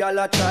up, y'all?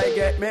 I try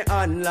get me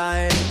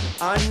online.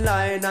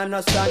 Online, and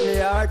no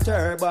Stanley or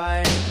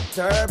Turbine.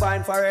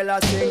 Turbine for Ella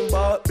sing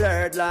about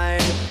blurred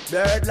line.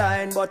 Blurred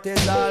line, but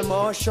it's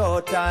almost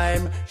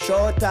showtime.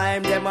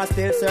 Showtime, them a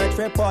still search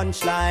for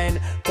punchline.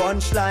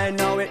 Punchline,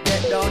 now it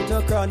get down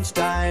to crunch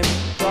time.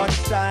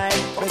 Crunch time,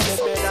 we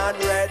sipping on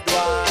red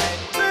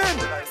wine.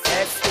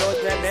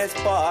 Excuse me, Miss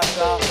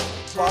Parker.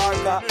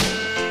 Parker.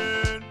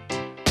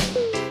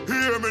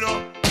 Hear me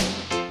now.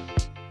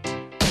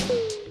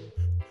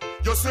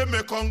 You see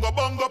me Congo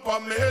bongo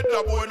on me head,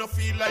 a boy no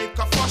feel like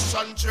a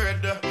fashion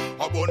trend.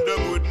 I burn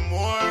them with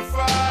more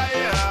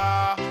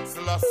fire.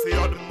 Still I see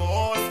how the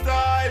most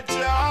I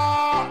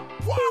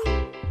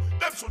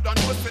them shoulda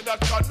know say that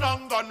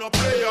Kananga no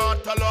play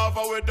out a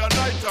lava with the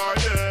night or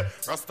day.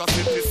 Rasta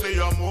City say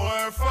you're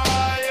more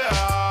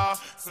fire.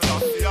 Still I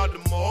see how the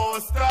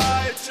most I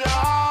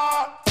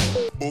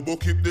Bobo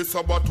keep this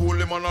about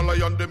holy man a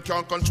lion. Them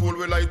can't control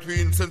we like we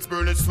incense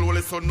burn it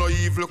slowly. So no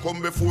evil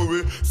come before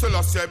we.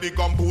 Celestia big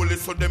and bully.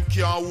 So them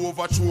can't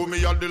overthrow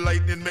me. All the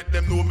lightning make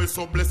them know me.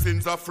 So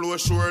blessings are flow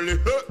surely.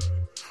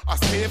 I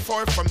stay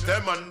far from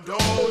them and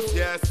those,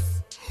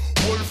 yes.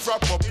 Wolf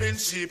wrap up in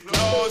sheep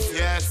clothes,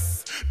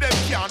 yes. Them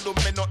can't do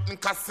me nothing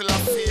cause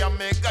Celestia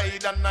me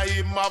guide and I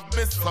am have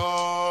me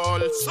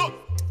soul. So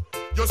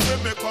you see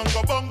me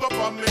Congo bongo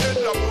on me head,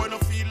 the boy no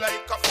feel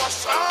like a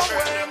fashion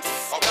trend.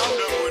 I want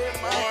them with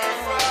more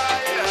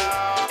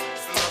fire.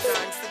 So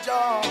thanks to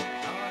John.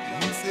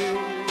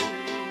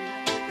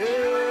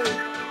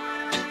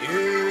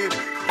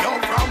 Yo,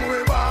 from we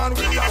born,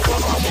 we are so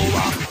far.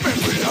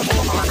 Make we are so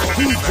far.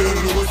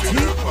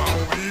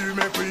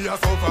 Make we are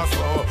so far.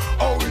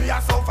 Oh, we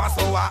are so far,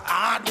 so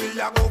hard we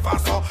are go far.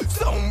 So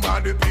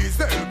somebody please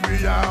help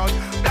me out.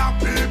 That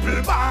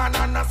people born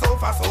on a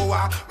sofa, so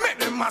make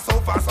them a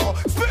sofa, so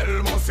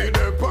spell must see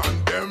the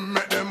pan them,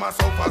 make them a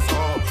sofa,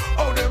 so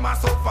oh them a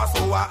sofa,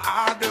 so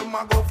hard them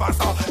a go fast,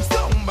 so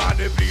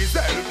somebody please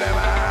help them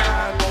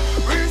out.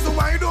 Reason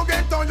why you don't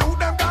get on you,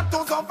 them got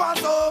to suffer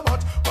so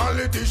much.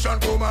 Politician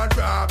come and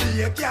drive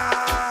a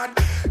card.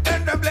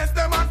 Then them bless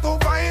them and to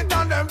fight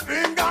and them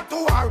finger to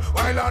war.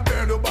 While I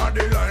tell the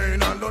body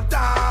line and the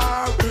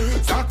talk.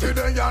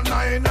 Saturday a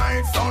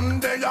 9-9,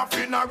 Sunday a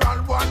funeral.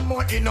 One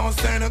more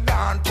innocent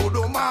gone to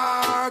the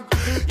mark.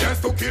 Yes,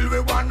 to kill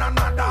with one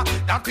another.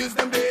 That is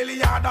them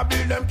daily order.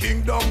 Build them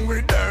kingdom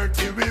with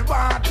dirty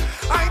reward.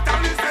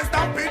 Italians can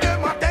stop with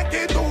them and take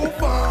it too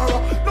far.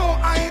 No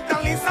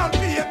Italians and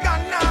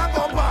pagan now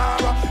go bar.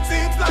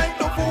 Seems like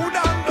the food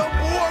and the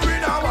poor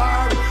in a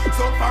war.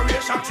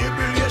 Sufferation,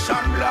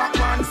 tribulation, black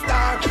man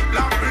star.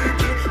 Black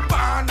people,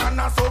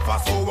 banana sofa,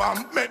 so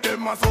make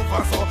them a sofa,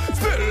 so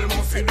still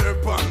must see the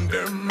pan,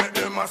 them make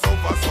them a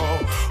sofa, so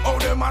oh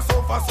them a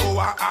sofa, so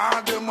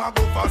them a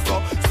go for, so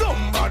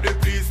somebody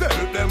please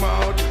help them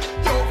out.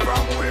 Yo,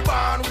 from we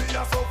born, we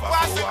a sofa,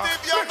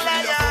 positive young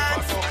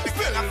lion,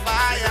 still a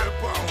fire,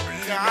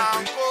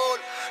 can't cool,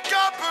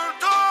 couple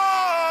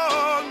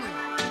done.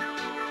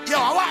 Yo, I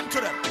want to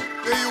them.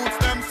 The youths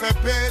them say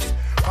peace.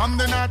 From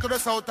the north to the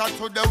south and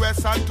to the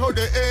west and to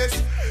the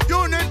east.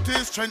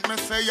 Unity, strength, me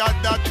say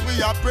that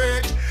we are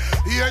preach.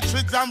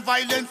 Hatreds and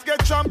violence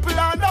get trampled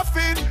on the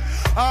feet.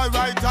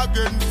 Alright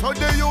again, so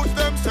the youth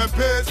them say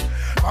peace.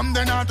 From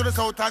the north to the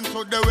south and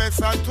to the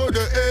west and to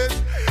the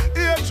east.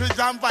 Hatreds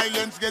and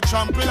violence get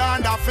trampled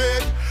on the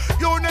feet.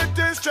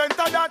 Unity, strength,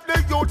 that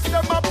the youths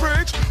them a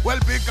preach. Well,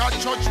 bigger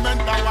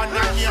judgment than one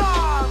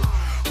and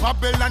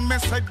Babylon me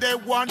said they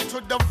want to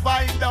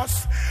divide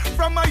us.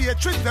 From a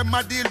hatred them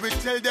a deal, we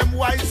tell them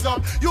wise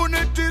up.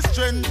 Unity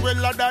strength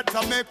will that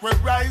to make we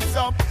rise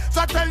up.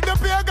 So tell the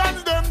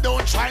pagans them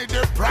don't try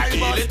to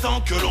bribe us. Il est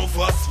temps que l'on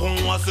fasse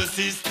front à ce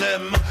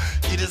système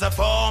qui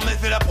désinforme et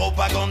fait la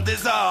propagande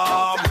des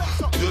armes.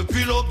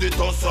 Depuis l'aube des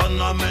temps ça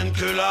n'amène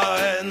que la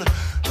haine.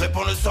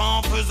 Répand le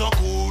sang faisant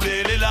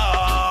couler les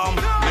larmes.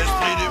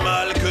 L'esprit du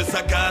mal que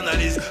ça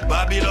canalise,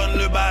 Babylone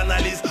le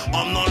banalise,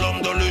 emmenant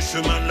l'homme dans le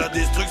chemin de la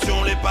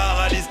destruction, les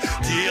paralyse.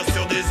 Tirent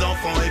sur des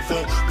enfants et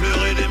font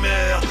pleurer des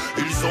mères.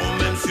 Ils sont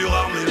même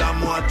surarmés la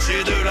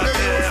moitié de la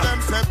terre.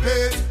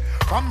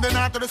 From the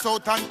north to the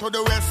south and to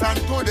the west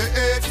and to the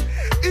east.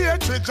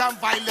 Hatred and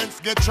violence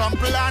get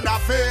trampled under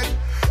feet.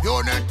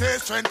 Unity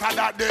strength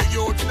that the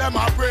youth them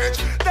a preach.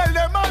 Tell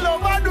them all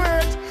over do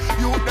it.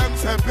 Youth them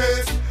say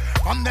peace.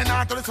 From the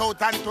north to the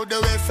south and to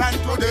the west and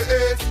to the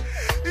east.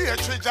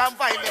 Hatred and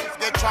violence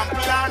get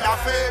trampled on our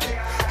faith.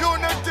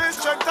 Unity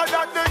strength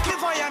that they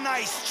give I a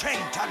nice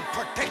strength and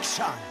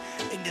protection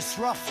in this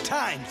rough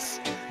times.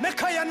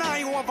 Make I and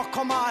I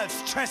overcome all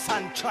stress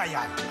and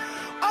trial.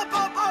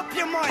 Up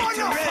your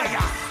mighty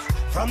race.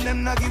 From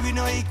them not giving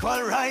no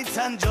equal rights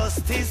and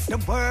justice, the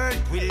world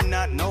will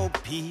not know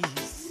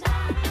peace.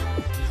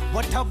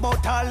 What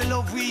about all the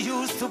love we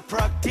used to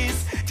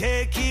practice?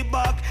 Take it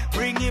back,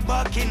 bring it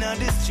back in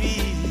the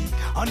street.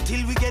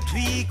 Until we get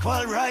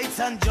equal rights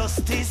and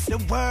justice, the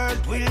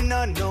world will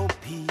not know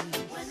peace.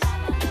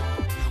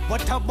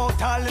 What about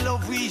all the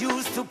love we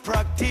used to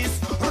practice?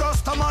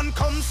 Rastaman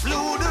come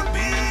slew the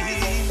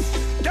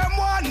beast. Them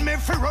want me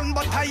fi run,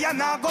 but I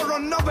not go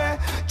run away.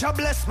 Jah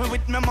bless me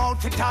with my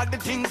mouth to talk the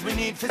things we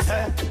need to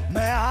say.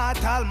 My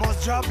heart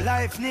almost drop,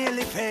 life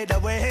nearly fade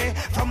away.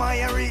 From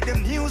I read the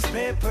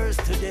newspapers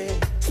today.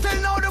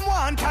 Still know them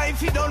want I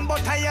fi done,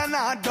 but I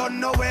not done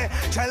no way.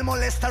 Child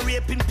molester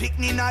raping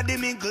picnic at the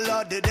middle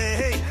of the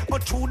day.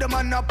 But through the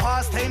man a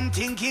past him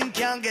thinking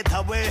can't get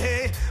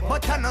away.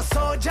 But I no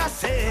soldier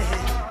say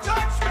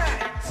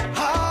judgment.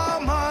 How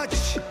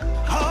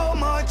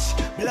much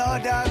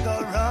blood I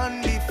go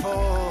run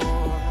before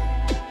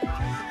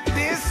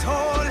this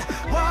whole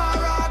war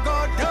I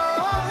go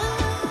down?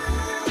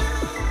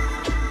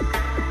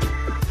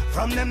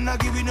 From them not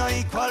giving no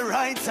equal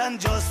rights and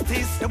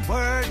justice, the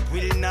world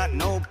will not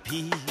know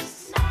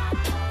peace.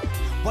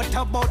 What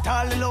about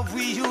all the love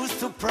we used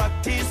to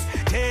practice?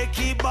 Take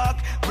it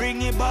back,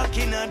 bring it back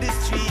in the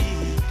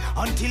street.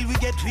 Until we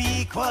get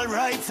equal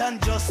rights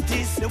and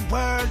justice, the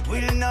world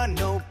will not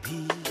know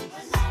peace.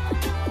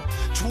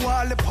 Through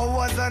all the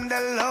powers and the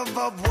love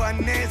of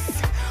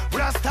oneness,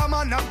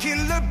 Rastaman not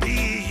kill the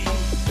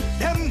beast.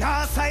 Them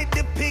not sight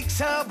the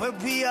picture where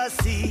we are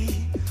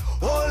see.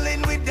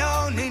 Holding we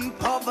down in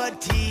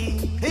poverty,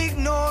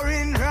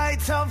 ignoring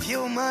rights of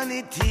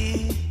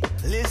humanity.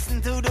 Listen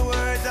to the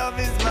words of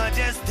His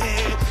Majesty.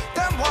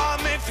 Them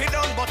want me fi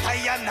done, but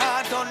I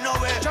not don't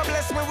know it. Jah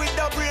bless me with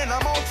the brain,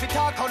 I'm out fi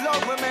talk how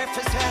long we me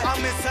fi say. I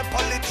miss the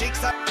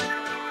politics.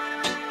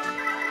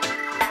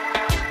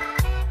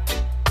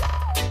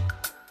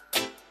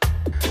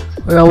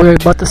 Well, we're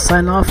about to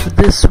sign off for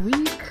this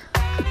week.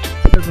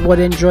 If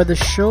everyone enjoyed the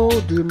show,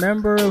 do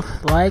remember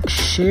like,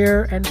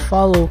 share, and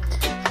follow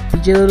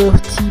DJ Little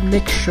T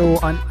Mix Show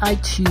on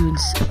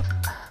iTunes,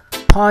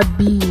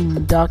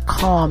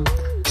 Podbean.com,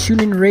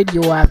 TuneIn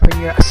Radio app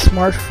on your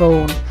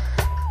smartphone.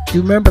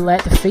 Do remember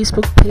like the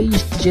Facebook page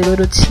DJ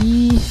Little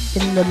T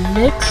in the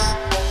mix.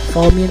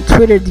 Follow me on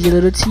Twitter DJ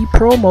Little T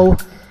Promo.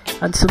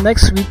 Until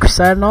next week,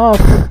 signing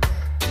off.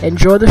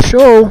 Enjoy the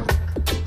show.